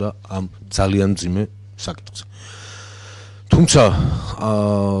შეიძლებოდა ამ ძალიან მძიმე საკითხზე. თუმცა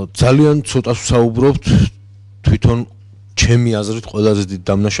ძალიან ცოტას ვსაუბრობთ თვითონ ჩემი აზრით ყველაზე დიდ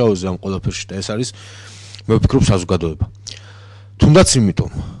დამნაშავეზე ამ ყველაფერში და ეს არის მე ვფიქრობ საზოგადოება. თუნდაც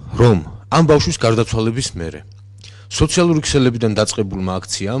იმიტომ, რომ ამ ბავშვის გარდაცვალების მერე სოციალური ქსელებიდან დაწყებულმა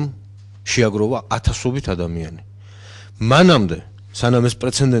აქციამ შეაგროვა ათასობით ადამიანი. მანამდე, სანამ ეს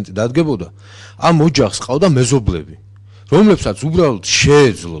პრეცედენტი დადგებოდა, ამ ოჯახს ყავდა მეზობლები, რომლებსაც უბრალოდ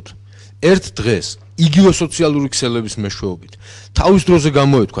შეეძლოთ ერთ დღეს იგივე სოციალური ქსელების მეშვეობით თავის დროზე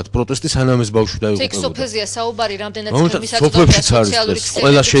გამოეთქვათ პროტესტი სანამ ეს ბავშვი დაიღუპებოდა. სექსოფეზია საუბარი რამდენად შემისაწვდომია სოციალური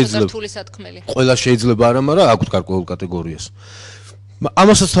ქსელები. ყველა შეიძლება არა, მაგრამ აქვთ გარკვეულ კატეგორიას.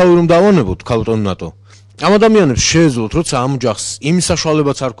 ამასაც თავი რომ დავანებოთ ქალბატონ ნატო. ამ ადამიანებს შეეძლოთ, როცა ამ ოჯახს იმის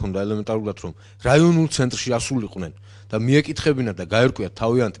საშუალებაც არ ქონდა ელემენტარულად, რომ რაიონულ ცენტრში ასულიყვნენ და მიეკითხებინათ და გაერკვიათ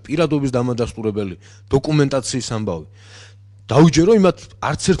თავიანთი პირადობის დამადასტურებელი დოკუმენტაციის ამბავი. დაუჯერო იმათ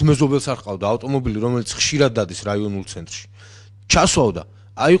არც ერთ მეზობელს არ ყავდა ავტომობილი, რომელიც ხშირად დადის რაიონულ ცენტრში. ჩასვავდა,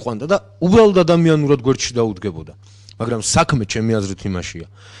 აიყვანდა და უბრალოდ ადამიანურად გვერდში დაუდგებოდა. მაგრამ საქმე ჩემი აზრით იმაშია,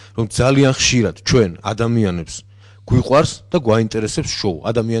 რომ ძალიან ხშირად ჩვენ ადამიანებს გვიყვარს და გვაინტერესებს შოუ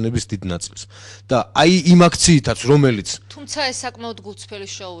ადამიანების დიდ ნაწილს. და აი იმ აქციითაც რომელიც თუმცა ეს საკმაოდ გულწრფელი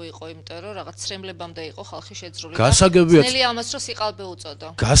შოუ იყო, იმიტომ რომ რაღაც სრემლებამდე იყო ხალხი შეძრული. გასაგებია. ძნელი ამას რომ სიყალბე უწოდო.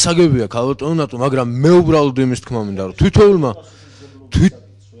 გასაგებია ქალბატონო ნატო, მაგრამ მე უბრალოდ იმის თქმა მინდა, რომ თვითოულმა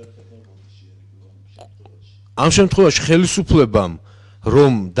ამ შემთხვევაში ხელისუფლებამ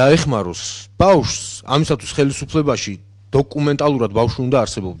რომ დაეხმაროს ბავშვს, ამისათვის ხელისუფლებაში დოკუმენტალურად ბავშვი უნდა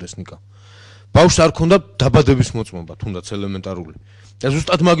არსებობდეს ნიკა. ბავშვს არ ქონდა დაბადების მოწმობა, თუნდაც ელემენტარული. და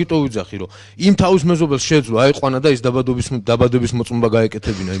ზუსტად მაგიტო ვიძახი, რომ იმ თავის მეზობელს შეეძლო აიყვანა და ის დაბადების მოწმობა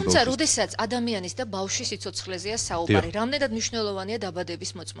გაეკეთებინა იმ ბავშვს. თუმცა როდესაც ადამიანის და ბავშვის სიცოცხლეზეა საუბარი, რამდენად მნიშვნელოვანია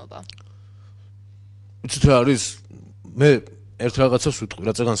დაბადების მოწმობა? იცით რა არის? მე ერთ რაღაცას ვიტყვი,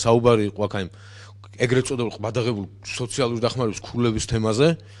 რა წეგან საუბარი იყო აქ აი ეგრეთ წოდებულ გადაღებულ სოციალური დახმარების ქულების თემაზე.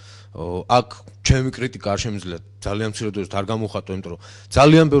 აქ ჩემი კრიტიკა არ შემიძლია ძალიან მცირე დოზით არ გამოხატო, იმიტომ რომ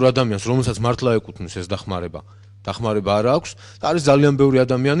ძალიან ბევრი ადამიანს, რომელსაც მართლა ეკუთვნის ეს დახმარება არა აქვს და არის ძალიან ბევრი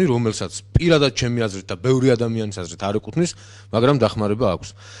ადამიანი, რომელსაც პირადად ჩემი აზრით და ბევრი ადამიანის აზრით არ ეკუთვნის, მაგრამ დახმარება აქვს.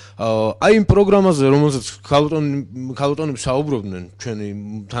 აი იმ პროგრამაზე, რომელსაც ქალბატონები საუბრობდნენ, ჩვენი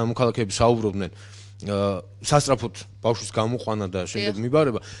თანამოქალაქეები საუბრობდნენ, სასწრაფოდ ბავშვის გამოყვანა და შემდეგ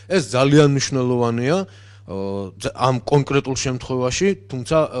მიბარება, ეს ძალიან მნიშვნელოვანია ამ კონკრეტულ შემთხვევაში,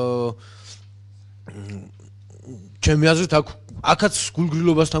 თუმცა ჩემი აზრით აქაც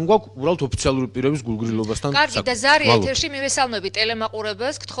გულგრილობასთან გვაქვს, უბრალოდ ოფიციალური პირების გულგრილობასთან. კარგი და ზარი ეთერში მივესალმები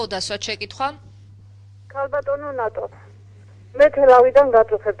ტელემაყურებელს, გთხოვდა შეკითხვა. ქალბატონო ნატო. მე თელავიდან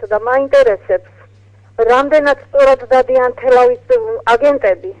გაწუხებთ და მაინტერესებს, რამდენად სწორად დადიან თელავის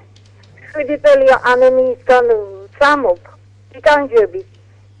აგენტები. 7 წელია ანემიისგან წამობ, იტანჯები,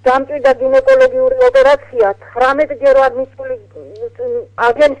 დამჭირდა გინეკოლოგიური ოპერაცია 19 ჯერ არ მისული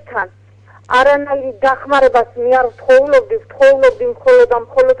აგენტთან. არანაირი დახმარებას მე არ ვთხოვლობდი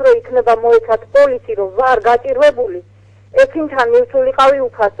მხოლოდ რომ იქნება მოეცათ პოლიცი, რომ ვარ გაჭირვებული. ექიმთან მივსულიყავი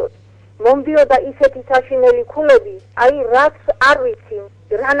უფასოდ. მომდიოდა ისეთი საშინელი ქულები, აი რაც არ ვიცი,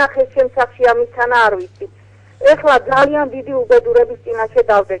 რა ნახეს შემსახში ამისთანა არ ვიცი. ეხლა ძალიან დიდი უბედურების წინაშე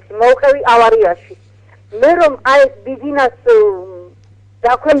დავდექი, მოვყევი ავარიაში. მე რომ აი ეს ბიზნეს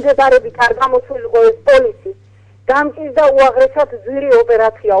დაქვემდებარებით არ გამოსულიყო ეს პოლიცი, დამჭირდა უაღრესად ძვირი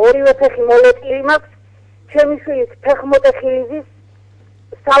ოპერაცია, ორივე ფეხი მოლეტილი მაქვს, ჩემი შვილის ფეხმოტეხილიზის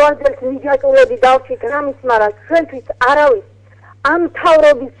სავარძელს მიჯაჭულები დავჭით რამის, მაგრამ ჩვენთვის არავის ამ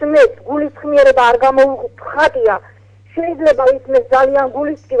თავრობის მეც გულისხმიერება არ გამოუხატია. შეიძლება ისმეს ძალიან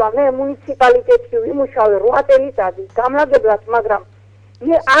გულისწყივა, მე მუნიციპალიტეტში ვიმუშავე 8 წელიწადი გამლაგებლად, მაგრამ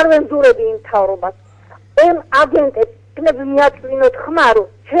მე არ ვემძურები იმ თავრობას. ემ აგენტებს იქნებ მიაწვინოთ ხმარო,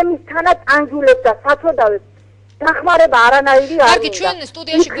 ჩემისთანაც ანჯულებს და საწოდავებს დახმარება არანაირი არ უნდა. კარგი, ჩვენ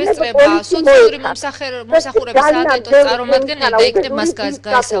სტუდიაში გვესწრება სოციალური მომსახურების სააგენტოს წარმომადგენელი და იქნებ მას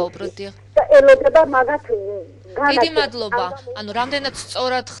გაესაუბროთ. და ელოდება მაგათ დიდი მადლობა. ანუ რამდენად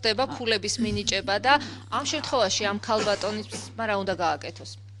სწორად ხდება ქულების მინიჭება და ამ შემთხვევაში ამ ქალბატონმა რა უნდა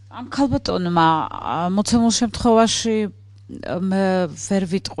გააკეთოს? ამ ქალბატონმა მოცემულ შემთხვევაში მე ვერ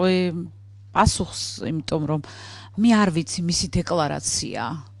ვიტყვი პასუხს, იმიტომ რომ მე არ ვიცი მისი დეკლარაცია.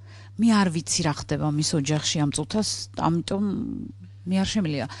 მე არ ვიცი რა ხდება მის ოჯახში ამ წუთას, ამიტომ მე არ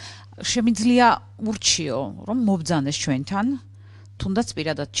შემიძლია ურჩიო, რომ მობძანეს ჩვენთან, თუნდაც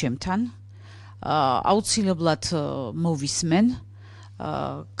პირადად ჩემთან. აუცილებლად მოვისმენ,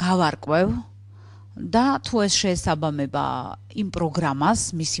 გავარკვევ და თუ ეს შეესაბამება იმ პროგრამას,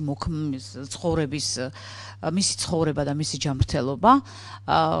 მისი ცხოვრება და მისი ჯანმრთელობა,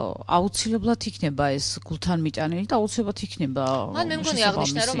 აუცილებლად იქნება ეს გულთან მიტანილი და აუცილებლად იქნება. მან მე მგონი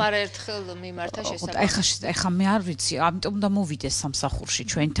აღნიშნა, რომ არაერთხელ მიმართა შესაბამისი. ეხლა მე არ ვიცი, ამიტომ უნდა მოვიდეს სამსახურში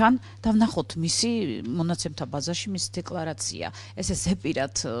ჩვენთან და ვნახოთ მისი მონაცემთა ბაზაში მისი დეკლარაცია. ესე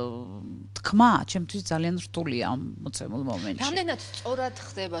ზეპირად თქმა, ჩემთვის ძალიან რთულია ამ მოცემულ მომენტში. რამდენად სწორად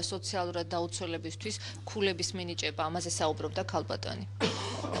ხდება სოციალურად დაუცველებისთვის ქულების მინიჭება, ამაზე საუბრობდა ქალბატონი.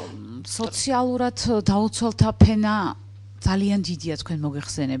 სოციალურად დაუცველთა ფენა ძალიან დიდია, თქვენ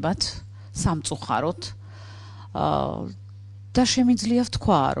მოგეხსენებათ, სამწუხაროდ. და შემიძლია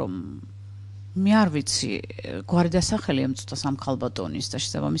ვთქვა, რომ მე არ ვიცი, გვარი დასახელი ემწოდა სამ ქალბატონის და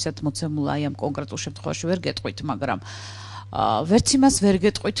შესაბამისად მოცემულ აი ამ კონკრეტულ შემთხვევაში ვერ გეტყვით, მაგრამ ვერც იმას ვერ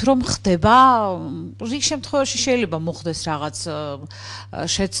გეტყვით, რომ ხდება, რიგ შემთხვევაში შეიძლება მოხდეს რაღაც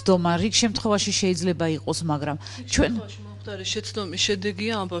შეცდომა, რიგ შემთხვევაში შეიძლება იყოს, მაგრამ ჩვენ მختار შეცდომის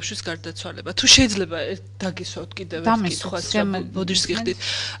შედეგია ამ ბავშვის გარდაცვალება. თუ შეიძლება დაგისვათ კიდევ ერთ კითხვას, ბოდიშს გიხდით.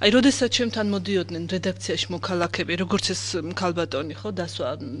 აი, როდესაც ჩემთან მოდიოდნენ რედაქციაში მოქალაქეები, როგორც ეს ქალბატონი, ხო, დასვა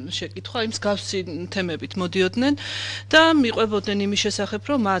შეკითხვა, იმ მსგავსი თემებით მოდიოდნენ და მიყვებოდნენ იმის შესახებ,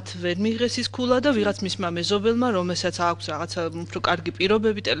 რომ მათ ვერ მიიღეს ის ქულა და ვიღაც მისმა მეზობელმა, რომელსაც აქვს რაღაცა უფრო კარგი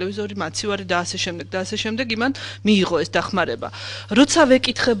პირობები, ტელევიზორი, მაცივარი და ასე შემდეგ, იმან მიიღო ეს დახმარება. როცა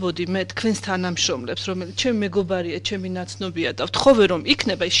ვეკითხებოდი მე თქვენს თანამშრომლებს, რომელიც ჩემი მეგობარია, ჩემი ცნობია და ვთხოვე რომ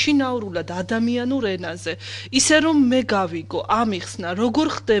იქნება შინაურულად ადამიანურ ენაზე ისე რომ მე გავიგო ამიხსნა როგორ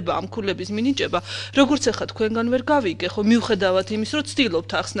ხდება ამ ქულების მინიჭება როგორც ახლა თქვენგან ვერ გავიგე ხო მიუხედავად იმის რომ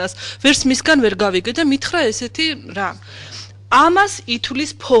ცდილობთ ახსნას ვერც მისგან ვერ გავიგე და მითხრა ესეთი რა ამას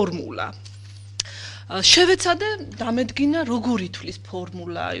ითვლის ფორმულა შევეცადე დამედგინა როგორ ითვლის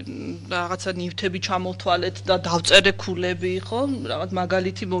ფორმულა რაღაცა ნივთები ჩამოვთვალეთ და დავწერე ქულები ხო რაღაც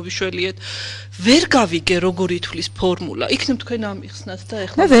მაგალითი მოვიშველიეთ ვერ გავიგე როგორ ითვლის ფორმულა იქნებ თქვენ ამიხსნათ და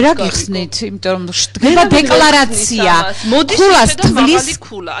ეხლა მე ვერ აგიხსნით იმიტომ რომ დგება დეკლარაცია ქულას თვლის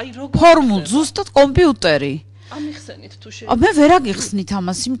ქულა აი როგორ ფორმულ ზუსტად კომპიუტერი ამიხსენით თუ შეიძლება მე ვერ აგიხსნით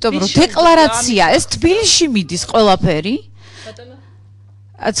ამას იმიტომ რომ დეკლარაცია ეს თბილისში მიდის ყველაფერი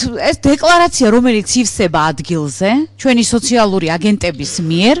ეს დეკლარაცია რომელიც ივსება ადგილზე ჩვენი სოციალური აგენტების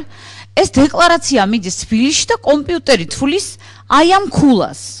მიერ ეს დეკლარაცია მიდის თბილისში და კომპიუტერი თვლის აი ამ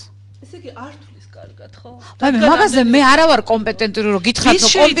ქულას ესე იგი არ თვლის კარგად დადგათ, ხო? მაგაზე მე არა ვარ კომპეტენტური რომ გითხრათ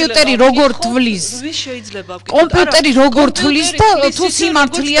რომ კომპიუტერი როგორ თვლის. ვის შეიძლება ვკითხოთ? კომპიუტერი როგორ თვლის და თუ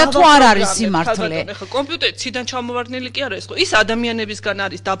სიმართლეა თუ არ არის სიმართლე. ხო, კომპიუტერი ციდან ჩამოვარდნილი კი არა ეს ხო? ის ადამიანებისგან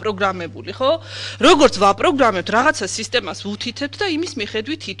არის დაპროგრამებული, ხო? როგორც ვაპროგრამებთ რაღაცა სისტემას ვუთითებთ და იმის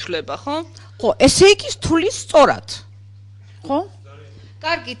მიხედვით ითვლება, ხო? ხო, ესე იგი თulis სწორად. ხო?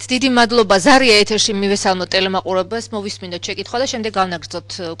 კარგით, დიდი მადლობა. ზარია ეთერში მივესალმოთ ტელემაყურებელს, მოვისმინოთ შეკითხვა და შემდეგ გავნაგრძოთ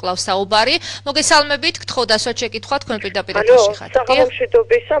კვლავ საუბარი. მოგესალმებით, გთხოვ დასვათ შეკითხვა, თქვენ პირდაპირ ეთერში ხართ.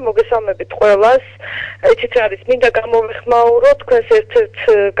 საღამოშიდობისა, მოგესალმებით ყველას. იცით რა არის, მინდა გამოვეხმაურო თქვენს ერთ-ერთ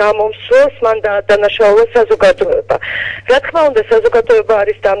გამომსვლელს, მან დანაშაულა საზოგადოება. რა თქმა უნდა, საზოგადოება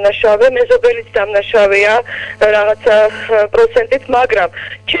არის დამნაშავე, მეზობელიც დამნაშავეა რაღაცა პროცენტით, მაგრამ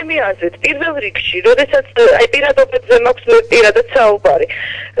ჩემი აზრით, პირველ რიგში, როდესაც აი პირადობებზე მაქვს პირადად საუბარი.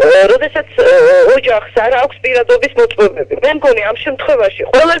 როდესაც ოჯახს არ აქვს პირადობის მოწმობები. მე მგონი ამ შემთხვევაში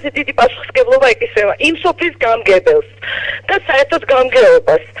ყველაზე დიდი პასუხისმგებლობა ეკისრება იმ სოფლის გამგებელს და საერთოდ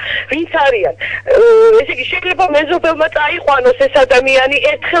გამგეობას, ვინც არიან. ესე იგი შეიძლება მეზობელმა წაიყვანოს ეს ადამიანი,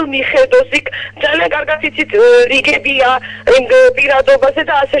 ერთხელ მიხედოს იქ ძალიან კარგად იცით რიგებია იმ პირადობაზე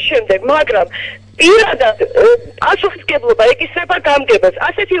და ასე შემდეგ, მაგრამ პირადად პასუხისმგებლობა ეკისრება გამგებელს.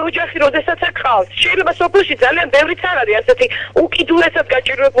 ასეთი ოჯახი, როდესაც აქ ყავს, შეიძლება სოფელში ძალიან ბევრიც არ არის ასეთი უკიდურესად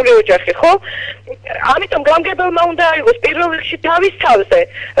გაჭირვებული ოჯახი, ხო? ამიტომ გამგებელმა უნდა აიღოს პირველ რიგში თავის თავზე,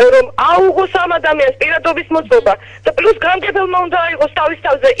 რომ აუღოს ამ ადამიანს პირადობის მოწმობა და პლუს გამგებელმა უნდა აიღოს თავის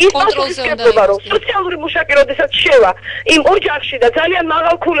თავზე ის პასუხისმგებლობა, რომ სოციალური მუშაკი, როდესაც შევა იმ ოჯახში და ძალიან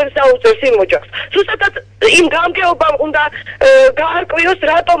მაღალ ქულებს დაუწევს იმ ოჯახს, ზუსტად იმ გამგეობამ უნდა გაარკვიოს,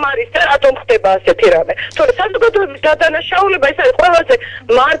 რატომ არის და რატომ ხდება ასეთი რამე. თორე საზოგადოების გადანაშაულება ეს არის ყველაზე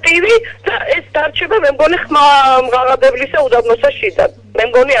მარტივი და ეს დარჩება მე მგონი ხმაღაღადებლისა უდაბნოსა შიდა. მე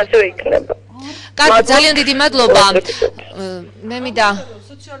მგონი ასევე იქნება. კარგი, ძალიან დიდი მადლობა. მე მინდა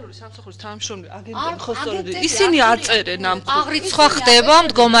სოციალური სამსახურის თანამშრომლები აგენტები ხო სწორედ ისინი არ წერენ ამ აღრიცხვა ხდება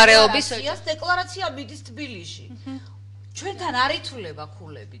მდგომარეობის დეკლარაცია მიდის თბილისში. ჩვენთან არ ითვლება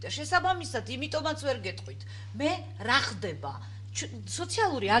ქულები და შესაბამისად იმიტომაც ვერ გეტყვით. მე რა ხდება?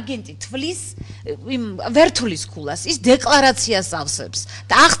 სოციალური აგენტი თვლის ვერ თვლის ქულას, ის დეკლარაციას ავსებს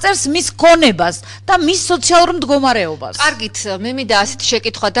და აღწერს მის ქონებას და მის სოციალურ მდგომარეობას. კარგით, მე მინდა ასეთი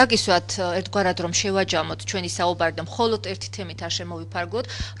შეკითხვა დაგისვათ ერთგვარად რომ შევაჯამოთ ჩვენი საუბარი და მხოლოდ ერთი თემით არ შემოვიფარგლოთ,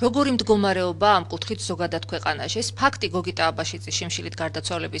 როგორი მდგომარეობა ამ კუთხით ზოგადად ქვეყანაში. ეს ფაქტი გოგიტა აბაშიძის შიმშილით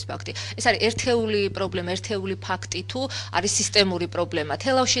გარდაცვალების ფაქტი. ეს არის ერთეული პრობლემა, ერთეული ფაქტი თუ არის სისტემური პრობლემა.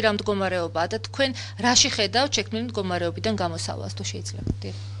 თელავში რა მდგომარეობაა და თქვენ რაში ხედავთ შექმნილი მდგომარეობიდან გამოსავალს? თუ შეიძლება.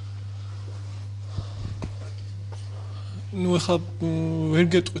 ნუ ახლა ვერ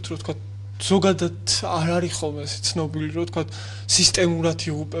გეტყვით რომ თქვა ზოგადად არ არის ხოლმე ეს ცნობილი რომ თქვა სისტემურად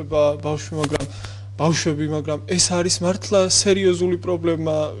იღუპება ბავშვები, მაგრამ ეს არის მართლა სერიოზული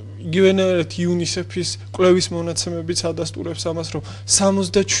პრობლემა. იგივენაირად იუნისეფის კვლევის მონაცემებიც ადასტურებს ამას, რომ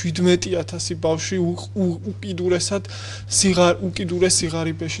 77,000 ბავშვი უკიდურეს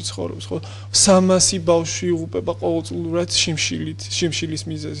სიღარიბეში ცხოვრობს, ხო? 300 ბავშვი იღუპება ყოველწლიურად შიმშილის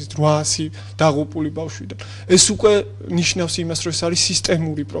მიზეზით, 800 დაღუპული ბავშვიდან. ეს უკვე ნიშნავს იმას, რომ ეს არის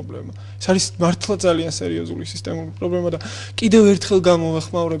სისტემური პრობლემა. ეს არის მართლა ძალიან სერიოზული სისტემური პრობლემა და კიდევ ერთხელ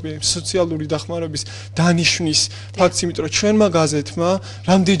გამოვეხმაურები სოციალური დახმარების დანიშვნის ფაქტს, იმიტომ რომ ჩვენმა გაზეთმა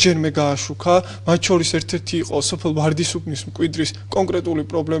რამდენჯერმე გააშუქა, მათ შორის ერთ-ერთი იყო სოფელ ვარდისუბნის მკვიდრის კონკრეტული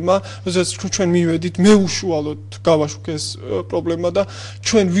პრობლემა, როდესაც ჩვენ მივედით, მე უშუალოდ გავაშუქე ეს პრობლემა და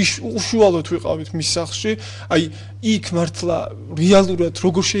ჩვენ უშუალოდ ვიყავით მის სახლში, აი იქ მართლა რეალურად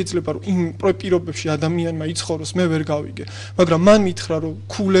როგორ შეიძლება რომ იმ პირობებში ადამიანმა იცხოვროს, მე ვერ გავიგე, მაგრამ მან მითხრა რომ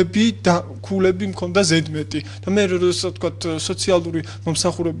ქულები მქონდა ზედმეტი და მე როდესაც თქვა სოციალური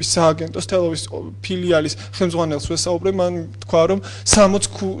მომსახურების სააგენტოს თელავის ფილიალის ხელმძღვანელს ვესაუბრე, მან თქვა რომ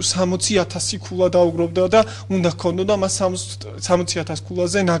 60,000 ქულა დაუგროვდა და უნდა ჰქონოდა მას 60,000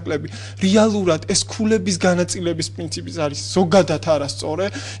 ქულაზე ნაკლები. რეალურად ეს ქულების განაწილების პრინციპი არის ზოგადად არასწორი,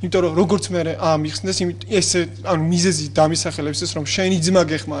 იმიტომ რომ როგორც მე ამიხსნეს, ესე ანუ მიზეზი დამისახელებს ეს რომ შენი ძმა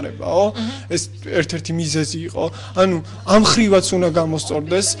გეხმარებაო, ეს ერთ-ერთი მიზეზი იყო. ანუ ამ ხრივაც უნდა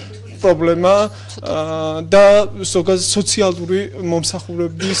გამოსწორდეს პრობლემა და სოციალური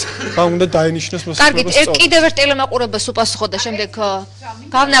მომსახურების უნდა დაენიშნოს მოსახლეობას. კარგი, კიდევ ერთ ტელემაყურებელს უპასუხო და შემდეგ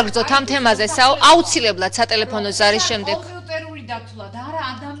გავნაგრძოთ ამ თემაზე, აუცილებლად სატელეფონო ზარის შემდეგ. კომპიუტერული დათვლა და არა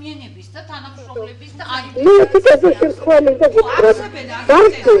ადამიანების და თანამშრომლების და აი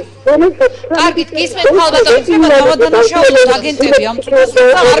კარგი, გისმენთ ხალბატონი, treba დავადანაშაულოთ აგენტები ამ წუთას და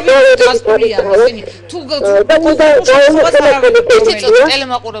არ ვიცით რას ქვია ისინი. თუ მუშაობას არ ავიღებთ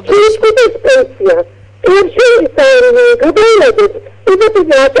ტელემაყურებელს.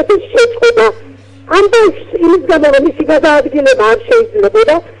 ამ იმის გამო რომ მისი გადაადგილება არ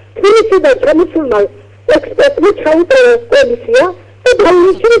შეიძლებოდა თბილისიდან ჩამოსულმა ექსპერტმა ჩაუტარა კომისია და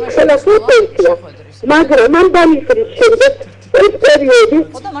დაუნიშნეს ხელახლა პენსია. მაგრამ ამ დამისვრის შემდეგ ეს პერიოდი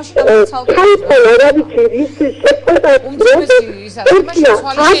ჩაითვალა რა ვიცი რის შეფასებას პენსია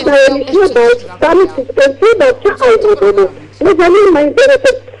არ დაენიშნა დამისვრის პენსია დარჩა აუცილებელი. მე ძალიან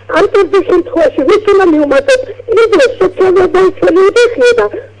მაინტერესებს ამ შემთხვევაში ვის უნდა მიუმატოთ იმის სოციალური დაუცველები ხდება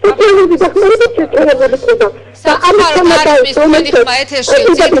სოციალური დახმარება შეჩერებული ხდება და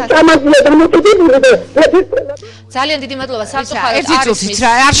ძალიან დიდი მადლობა სამწუხაროდ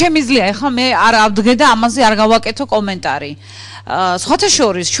არ შემიძლია ეხლა მე არ ავდგე და ამაზე არ გავაკეთო კომენტარი. სხვათა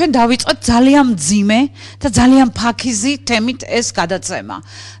შორის ჩვენ დავიწყეთ ძალიან მძიმე და ძალიან ფაქიზი თემით ეს გადაცემა.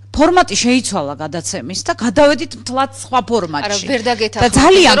 ფორმატი შეიცვალა გადაცემის და გადავედით მთლად სხვა ფორმატში. არა, ვერ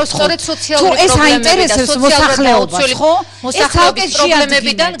დაგეთახმებით, რომ სწორედ სოციალური პრობლემები და მოსახლეობის ხო? მოსახლეობის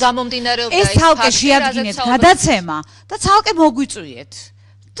პრობლემებიდან გამომდინარეობდა ეს თალკე შეადგინეთ გადაცემა და თალკე მოგვიწვიეთ.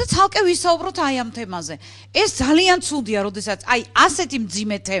 და თალკე ვისაუბროთ აი ამ თემაზე. ეს ძალიან ცუდია, როდესაც აი ასეთი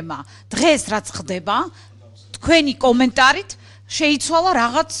მძიმე თემა დღეს რაც ხდება, თქვენი კომენტარით შეიცვალა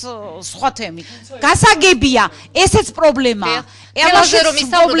რაღაც სხვა თემით. გასაგებია, ესეც პრობლემაა. ელაზე რომ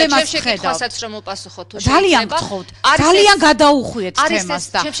ისაუბროთ, ჩემ შეკითხვასაც რომ მოპასუხოთ თუ შეიძლება. ძალიან გთხოვთ. ძალიან გადაუხვიეთ თემას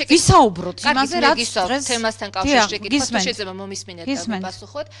და ვისაუბროთ იმაზე, რაც დღეს თემასთან კავშირში შეიძლება მომისმინეთ და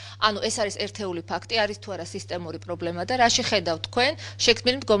მოპასუხოთ. ანუ ეს არის ერთეული ფაქტი, არის თუ არა სისტემური პრობლემა და რაში ხედავთ თქვენ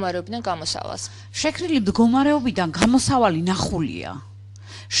შექმნილი მდგომარეობიდან გამოსავალს? შექმნილი მდგომარეობიდან გამოსავალი ნახულია.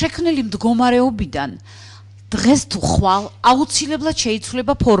 შექმნილი მდგომარეობიდან დღეს თუ ხვალ აუცილებლად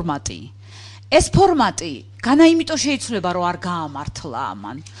შეიცვლება ფორმატი. ეს ფორმატი განა იმიტომ შეიცვლება რომ არ გაამართლა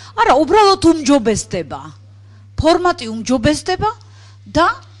ამან. არა, უბრალოდ უმჯობესდება. ფორმატი უმჯობესდება და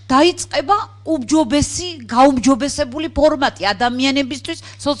დაიწყება უმჯობესი, გაუმჯობესებული ფორმატი ადამიანებისთვის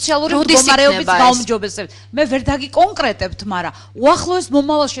სოციალური მდგომარეობის გაუმჯობესებით. მე ვერ დაგიკონკრეტებთ, მაგრამ უახლოეს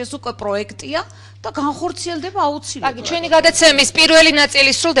მომავალში ეს უკვე პროექტია და განხორციელდება აუცილებლად. კარგი, ჩვენი გადაცემის პირველი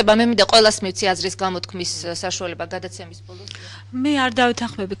ნაწილი სრულდება, მე მინდა ყველას მივცი აზრის გამოთქმის საშუალება გადაცემის ბოლოს. მე არ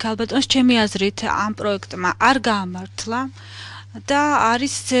დავეთანხმები ქალბატონს, ჩემი აზრით ამ პროექტმა არ გაამართლა და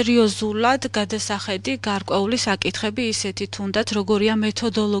არის სერიოზულად გადასახედი გარკვეული საკითხები ისეთი თუნდაც როგორია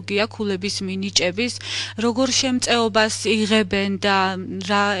მეთოდოლოგია ქულების მინიჭების, როგორ შემწეობას იღებენ და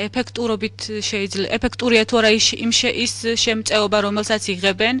რა ეფექტურობით შეიძლება ეფექტურია თუ არა ის შემწეობა რომელსაც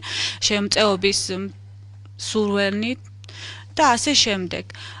იღებენ შემწეობის სურვენით და ასე შემდეგ.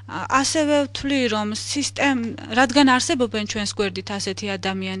 ასევე ვთვლი რომ რადგან არსებობენ ჩვენს გვერდით ასეთი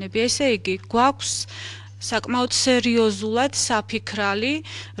ადამიანები, ესე იგი გვაქვს საკმაოდ სერიოზულად საფიქრალი,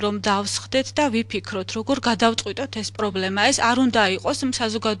 რომ დავსხდეთ და ვიფიქროთ, როგორ გადავწყვიტოთ ეს პრობლემა. ეს არ უნდა იყოს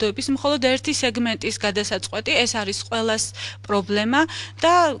საზოგადოების მხოლოდ ერთი სეგმენტის გადასაწყვეტი, ეს არის ყველას პრობლემა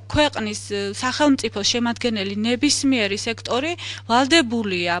და ქვეყნის სახელმწიფო შემადგენელი ნებისმიერი სექტორი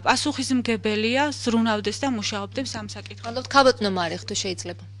ვალდებულია, პასუხისმგებელია, ზრუნავდეს და მუშაობდეს ამ საკითხზე. მადლობთ, ქალბატონო მარიხ, თუ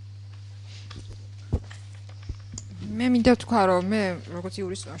შეიძლება. მე მინდა ვთქვა, რომ მე როგორც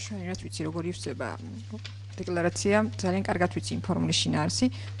იურის შვენიერად ვიცი, როგორ ივსება დეკლარაცია, ძალიან კარგად ვიცი ინფორმული შინაარსი,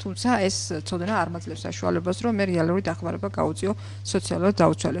 თუმცა ეს ცოდნა არ მაძლევს საშუალებას, რომ მე რეალური დახმარება გაუწიო სოციალურად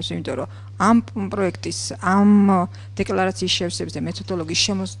დაუცველებს, იმიტომ რომ ამ პროექტის, ამ დეკლარაციის შევსების და მეთოდოლოგიის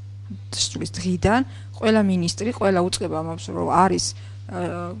შემოსვლის დღიდან ყველა მინისტრი, ყველა უწყება ამბობს, რომ არის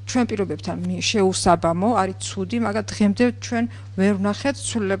ჩვენ პირობებთან შეუსაბამო, არის ცუდი, მაგრამ დღემდე ჩვენ ვერ ვნახეთ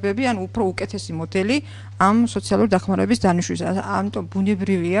ცვლილებები, ან უფრო უკეთესი მოდელი ამ სოციალური დახმარების დანიშვნის. ამიტომ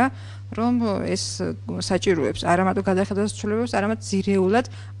ბუნებრივია, რომ ეს საჭიროებს არა მარტო გადახედოს ცვლილებებს, არამედ ძირეულად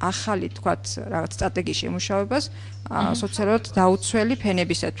ახალი, თქვათ, რაღაც სტრატეგიის შემუშავებას სოციალურად დაუცველი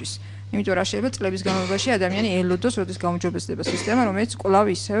ფენებისათვის. იმიტომ რა შეიძლება წლების განმავლობაში ადამიანი ელოდოს, როდის გაუმჯობესდება სისტემა, რომელიც კვლავ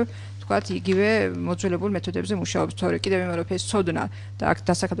ისევ თქვათ იგივე მოძველებულ მეთოდებზე მუშაობს. თორე კიდევ იმეროფ ეს ცოდნა და აქ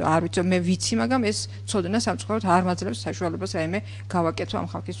დასახედო არ ვიცი, მე ვიცი, მაგრამ ეს ცოდნა სამწუხაროდ არ მაძლევს საშუალებას რაიმე გავაკეთო ამ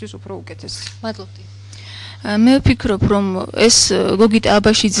ხალხისთვის უფრო უკეთესი. მადლობთ. მე ვფიქრობ, რომ ეს გოგიტა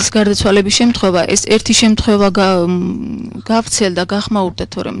აბაშიძის გარდაცვალების შემთხვევა, ეს ერთი შემთხვევა გავცელდა, გახმაურდა,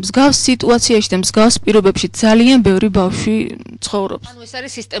 თორემ მსგავს სიტუაციაში და მსგავს პირობებში ძალიან ბევრი ბავშვი ცხოვრობს. ანუ ეს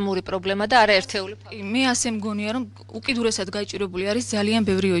არის სისტემური პრობლემა და არა ერთეული ფაქტი. მე ასე მგონია, რომ უკიდურესად გაჭირებული არის ძალიან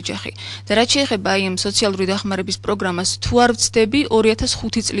ბევრი ოჯახი. და რაც შეეხება აი ამ სოციალური დახმარების პროგრამას, თუ არ ვცდები,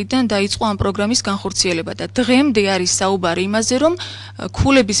 2005 წლიდან დაიწყო ამ პროგრამის განხორციელება და დღემდე არის საუბარი იმაზე, რომ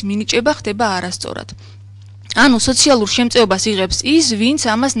ქულების მინიჭება ხდება არასწორად. ანუ სოციალურ შემწეობას იღებს ის, ვინც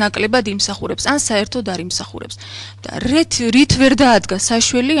ამას ნაკლებად იმსახურებს, ან საერთოდ არ იმსახურებს. და რით ვერ დაადგა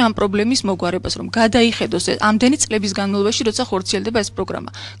საშველი ამ პრობლემის მოგვარებას, რომ გადაიხედოს ამდენი წლების განმავლობაში, როცა ხორციელდება ეს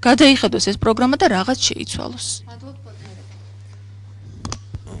პროგრამა. გადაიხედოს ეს პროგრამა და რაღაც შეიცვალოს.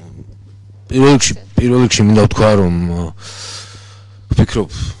 პირველ რიგში მინდა ვთქვა, რომ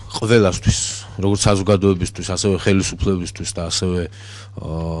ვფიქრობ, ყველასთვის, როგორც საზოგადოებისთვის, ასევე ხელისუფლებისთვის და ასევე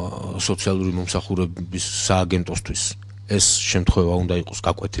სოციალური მომსახურების სააგენტოსთვის ეს შემთხვევა უნდა იყოს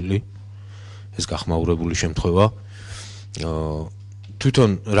გაკვეთილი, ეს გახმაურებული შემთხვევა.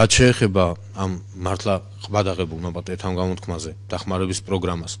 თვითონ რაც შეეხება ამ მართლა ყბადაღებულმა პატრიოტთან გამოთქმაზე დახმარების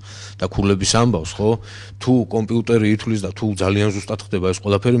პროგრამას და ქულების ამბავს, ხო? თუ კომპიუტერი ითვლის და თუ ძალიან ზუსტად ხდება ეს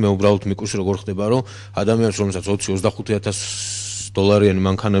ყველაფერი, მე უბრალოდ მიკუში როგორ ხდება, რომ ადამიანს რომელსაც 20-25,000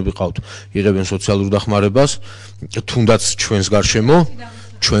 მანქანები ყავთ, იღებენ სოციალურ დახმარებას, თუნდაც ჩვენს გარშემო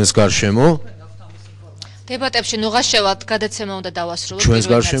დებატებში ნუღაშევად გადაცემა უნდა დავასრულოთ ჩვენს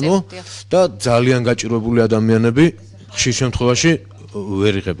გარშემო და ძალიან გაჭირვებული ადამიანები ხშირ შემთხვევაში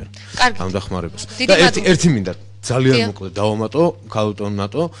ვერ იღებენ ამ დახმარებას. და ერთი მინდა ძალიან მოკლედ დავამატო, ქალბატონ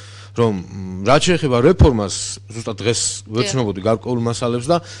ნატო, რომ რაც შეეხება რეფორმას, ზუსტად დღეს ვეცნობოდი გარკვეულ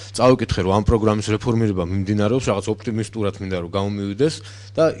მასალებს და წავიკითხე, რომ ამ პროგრამის რეფორმირება მიმდინარეობს, რაღაც ოპტიმისტურად მინდა რომ გამომივიდეს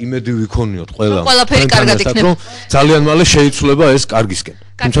და იმედი ვიქონიოთ ყველამ. ყველაფერი კარგად იქნება. ძალიან მალე შეიცვლება ეს კარგისკენ.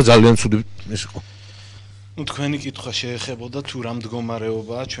 თუმცა ძალიან ცუდი ეს იყო. თქვენი კითხვა შეეხებოდა თუ რა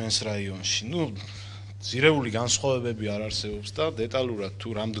მდგომარეობაა ჩვენს რაიონში. ძირეული განსხვავებები არ არსებობს და დეტალურად თუ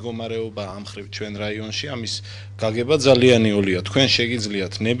რა მდგომარეობაა ამ ხრივ ჩვენ რაიონში, ამის გაგება ძალიან იოლია. თქვენ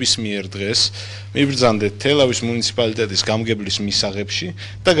შეგიძლიათ ნებისმიერ დღეს მიბრძანდეთ თელავის მუნიციპალიტეტის გამგებლის მისაღებში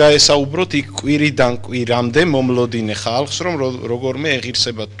და გაესაუბროთ იქ კვირიდან კვირამდე მომლოდინე ხალხს, რომ როგორმე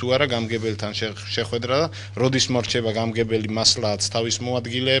ეღირსებათ თუ არა გამგებელთან შეხვედრა და როდის მორჩება გამგებელი მასლააც თავის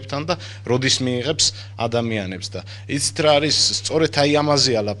მოადგილეებთან და როდის მიიღებს ადამიანებს და იცით რა არის სწორედ აი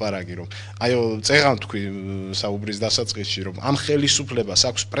ამაზეა ლაპარაკი, რომ აი წეღან საუბრის დასაწყისში, რომ ამ ხელისუფლებას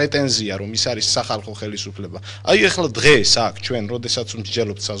აქვს პრეტენზია, რომ ის არის სახალხო ხელისუფლება. აი ახლა დღეს აქ ჩვენ, როდესაც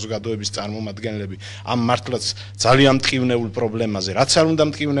მსჯელობთ საზოგადოების წარმომადგენლები ამ მართლაც ძალიან მტკივნეულ პრობლემაზე, რაც არ უნდა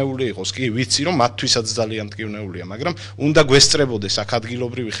მტკივნეული იყოს, კი ვიცი, რომ მათთვისაც ძალიან მტკივნეულია, მაგრამ უნდა გვესწრებოდეს აქ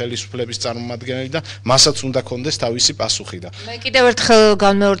ადგილობრივი ხელისუფლების წარმომადგენელი და მასაც უნდა ქონდეს თავისი პასუხი და მე კიდევ ერთხელ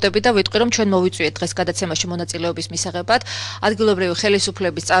განმეორდები და ვიტყვი, რომ ჩვენ მოვიწვიეთ დღეს გადაცემაში მონაწილეობის მისაღებად ადგილობრივი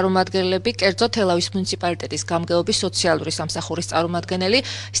ხელისუფლების წარმომადგენლები, კერძოდ თელავის მუნიციპალიტეტის გამგეობის სოციალური სამსახურის წარმომადგენელი.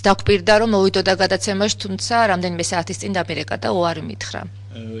 ის დაგვპირდა, რომ მოვიდოდა გადაცემაში, თუმცა რამდენიმე საათის წინ დამირეკა და უარი მითხრა.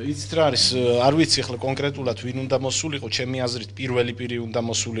 იცით რა არის, არ ვიცი ახლა კონკრეტულად ვინ უნდა მოსულიყო, ჩემი აზრით პირველი პირი უნდა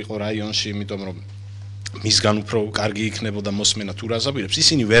მოსულიყო რაიონში, იმიტომ რომ მისგან უფრო კარგი იქნებოდა მოსმენა თუ რაზაპირებს,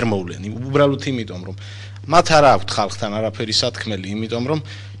 ისინი ვერ მოვლენ, უბრალოდ იმიტომ რომ მათ არ აქვთ ხალხთან არაფერი სათქმელი, იმიტომ რომ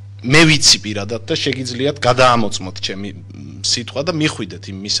მე ვიცი პირადად და შეგიძლიათ გადაამოწმოთ ჩემი სიტყვა და მიხვიდეთ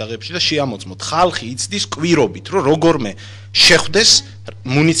იმ მისაღებში და შეამოწმოთ. ხალხი იცდის კვირობით, რომ როგორმე შეხვდეს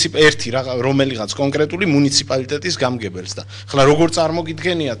ერთი რომელიღაც კონკრეტული მუნიციპალიტეტის გამგებელს და ხლა როგორ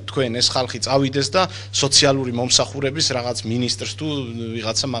წარმოგიდგენიათ თქვენ ეს ხალხი წავიდეს და სოციალური მომსახურების რაღაც მინისტრს თუ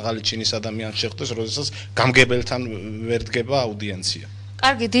ვიღაცა მაღალი ჩინის ადამიანს შეხვდეს, როდესაც გამგებელთან ვერ დგება აუდიენცია.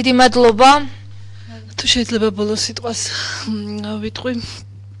 კარგი, დიდი მადლობა. თუ შეიძლება ბოლოს სიტყვას ვიტყვი.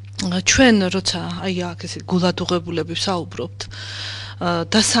 ჩვენ როცა აი აქ ესე გულადუღებულები ვსაუბრობთ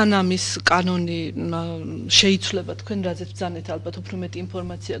და სანამ ის კანონი შეიცვლება, თქვენ რაზეც ბრძანეთ, ალბათ უფრო მეტი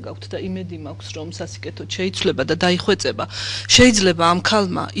ინფორმაცია გაქვთ და იმედი მაქვს, რომ სასიკეთოდ შეიცვლება და დაიხვეწება. შეიძლება ამ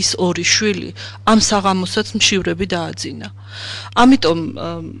ქალმა ის ორი შვილი ამ საღამოსაც მშივრები დააძინა. ამიტომ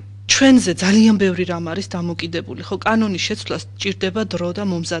ჩვენზე ძალიან ბევრი რამ არის დამოკიდებული, ხო, კანონის შეცვლას ჭირდება დრო და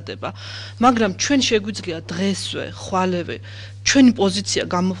მომზადება. მაგრამ ჩვენ შეგვიძლია დღესვე, ხვალევე ჩვენი პოზიცია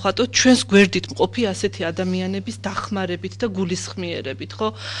გამოვხატოთ ჩვენს გვერდით მყოფი ასეთი ადამიანების დახმარებით და გულისხმიერებით,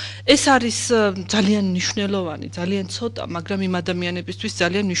 ხო? ეს არის ძალიან მნიშვნელოვანი, ძალიან ცოტა, მაგრამ იმ ადამიანებისთვის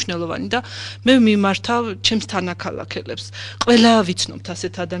ძალიან მნიშვნელოვანი და მე მიმართავ ჩემს თანაქალაქელებს. ყველა ვიცნობთ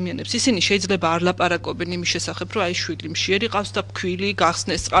ასეთ ადამიანებს. ისინი შეიძლება არ ლაპარაკობენ იმის შესახებ, რომ აი შვილი მშიერი ყავს და ფქვილი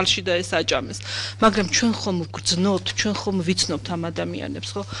გახსნეს წყალში და ეს აჭამეს. მაგრამ ჩვენ ხომ ვგრძნობთ, ჩვენ ხომ ვიცნობთ ამ ადამიანებს,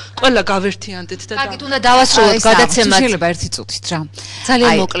 ხო? ყველა გავერთიანდეთ და კარგით, უნდა დავასრულოთ გადაცემას. შეიძლება ერთი წუთით რა.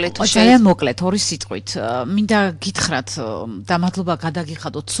 ძალიან მოკლედ, ძალიან მოკლედ, ორი სიტყვით. მინდა გითხრათ და მადლობა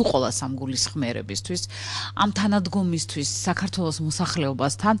გადაგიხადოთ სულ ყველას ამ გულისხმიერებისთვის, ამ თანადგომისთვის, საქართველოს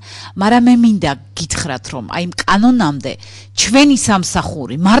მოსახლეობასთან, მაგრამ მე მინდა გითხრათ, რომ აი ამ კანონამდე ჩვენი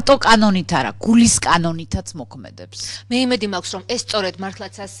სამსახური მარტო კანონით არა, გულის კანონითაც მოქმედებს. მე იმედი მაქვს, რომ ეს სწორედ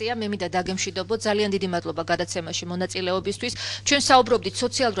მართლაც ასეა, მე მინდა დაგემშვიდობოთ, ძალიან დიდი მადლობა გადაცემაში მონაწილეობისთვის. ჩვენ საუბრობდით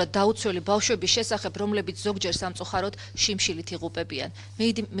სოციალურად დაუცველი ბავშვების შესახებ, რომლებიც ზოგჯერ სამწუხაროდ შიმშილის დილით იღუპებიან.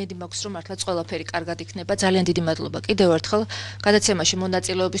 მედი მაქვს რომ მართლაც ყველაფერი კარგად იქნება. ძალიან დიდი მადლობა კიდევ ერთხელ გადაცემაში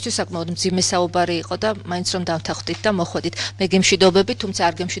მონაწილეობისთვის. საკმაოდ მძიმე საუბარი იყო და მაინც რომ დავთანხმდით და მოხვედით. მე გემშვიდობებით, თუმცა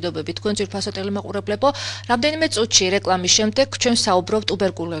არ გემშვიდობებით თქვენ ძვირფასო ტელემაყურებლებო. რამდენიმე წუთში რეკლამის შემდეგ ჩვენ საუბრობთ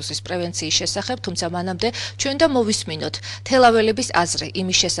ტუბერკულოზის პრევენციის შესახებ, თუმცა მანამდე ჩვენ და მოვისმინოთ თელაველების აზრი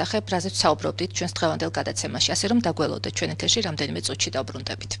იმის შესახებ, რაზეც საუბრობდით ჩვენს დღევანდელ გადაცემაში. ასე რომ დაგველოდეთ ჩვენ ეთერში რამდენიმე წუთში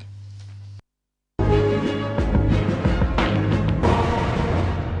დავბრუნდებით.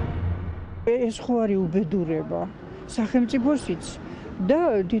 ეს ხო არის უბედურება სახელმწიფოსიც და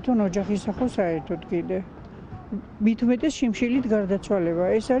თვითონ ოჯახის სახო საერთოდ კიდე მით უმეტეს შიმშილით გარდაცვალება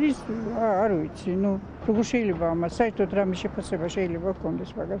ეს არის არ ვიცი როგორ შეიძლება ამას საერთოდ რამე შეფასება შეიძლება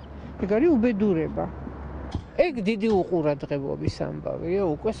გქონდეს მაგას ეგ არის უბედურება ეგ დიდი უყურადღებობის ამბავია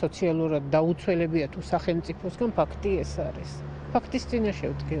უკვე სოციალურად დაუცველებია თუ სახელმწიფოსგან ფაქტი ეს არის ფაქტის წინაშე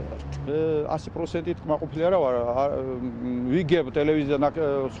ვდგევართ 100%-ით კმაყოფილი არა ვარ ვიგებ ტელევიზიიდან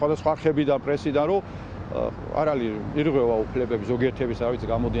სხვადასხვა არხებიდან პრესიდან რომ არ არის ირღვევა უფლებები ზოგიერთების რა ვიცი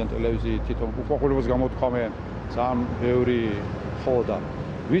გამოდიან ტელევიზიით თვითონ უკმაყოფილებას გამოთქვამენ ძალიან ბევრი ხო და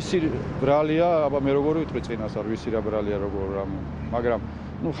ვისი ბრალია აბა მე როგორ ვიტყვი წინასწარ ვისი რა ბრალია როგორ რამე მაგრამ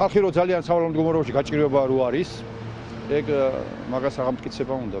ხალხი რო ძალიან სავალალო მდგომარეობაში გაჭირვება რო არის ეგ მაგას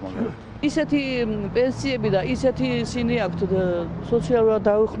აღამტკიცება უნდა მაგრამ ისეთი პენსიები და ისეთი სინი აქვთ სოციალურად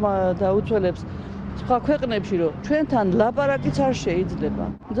დაუცველებს სხვა ქვეყნებში რომ ჩვენთან ლაპარაკიც არ შეიძლება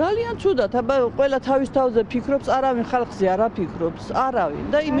ძალიან ცუდად აბა ყველა თავის თავზე ფიქრობს არავინ ხალხზე არ აფიქრობს არავინ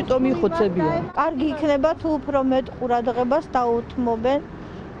და იმიტომ იხოცებიან კარგი იქნება თუ უფრო მეტ ყურადღებას დაუთმობენ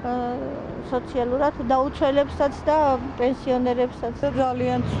სოციალურად დაუცველებსაც და პენსიონერებსაც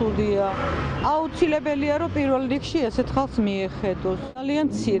ძალიან ცუდია. აუცილებელია რომ პირველ რიგში ესეთ ხალხს მიეხედოს. ძალიან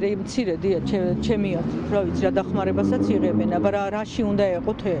მცირედია ჩემი აზრით, რა ვიცი, რა დახმარებასაც იღებენ, აბა რაში უნდა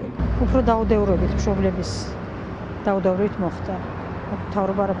ეყოთ ეგ. უფრო დაუდევრობით მშობლების დაუდევრობით მოხდა.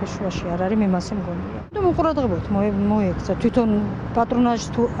 თავრობა არაფერში შუაში არ არის, მე მასე მგონია. და მოყურადღებოთ მოექცა თვითონ პატრონაჟს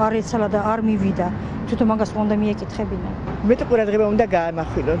თუ არ ეცალა და არ მივიდა, თვითონ მაგას უნდა მიეკითხებინა. მეტი ყურადღება უნდა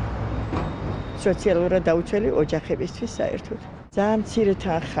გაამახვილონ. სოციალურად დაუცველი ოჯახებისთვის საერთოდ. ძალიან მცირე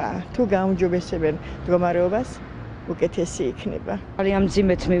თანხაა. თუ გაუმჯობესებენ მდგომარეობას, უკეთესი იქნება. ძალიან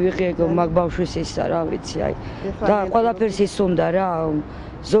მძიმედ მივიღე მაგ ბავშვის ისა, რა ვიცი, აი. და ყველაფერს ის უნდა რა,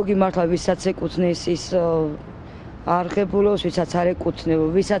 ზოგი მართლა ვისაც ეკუთვნის ის არღებულობს, ვისაც არ ეკუთვნება,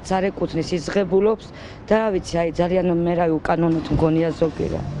 ვისაც არ ეკუთვნის ის ღებულობს და რა ვიცი, აი ძალიან მე რა უკანონოდ მგონია ზოგი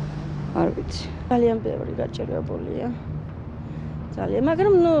რა. არ ვიცი. ძალიან ბევრი გაჭირვებულია. ძალიან,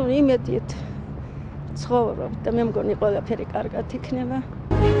 მაგრამ იმედით ცხოვრობ და მე მგონი ყველაფერი კარგად იქნება.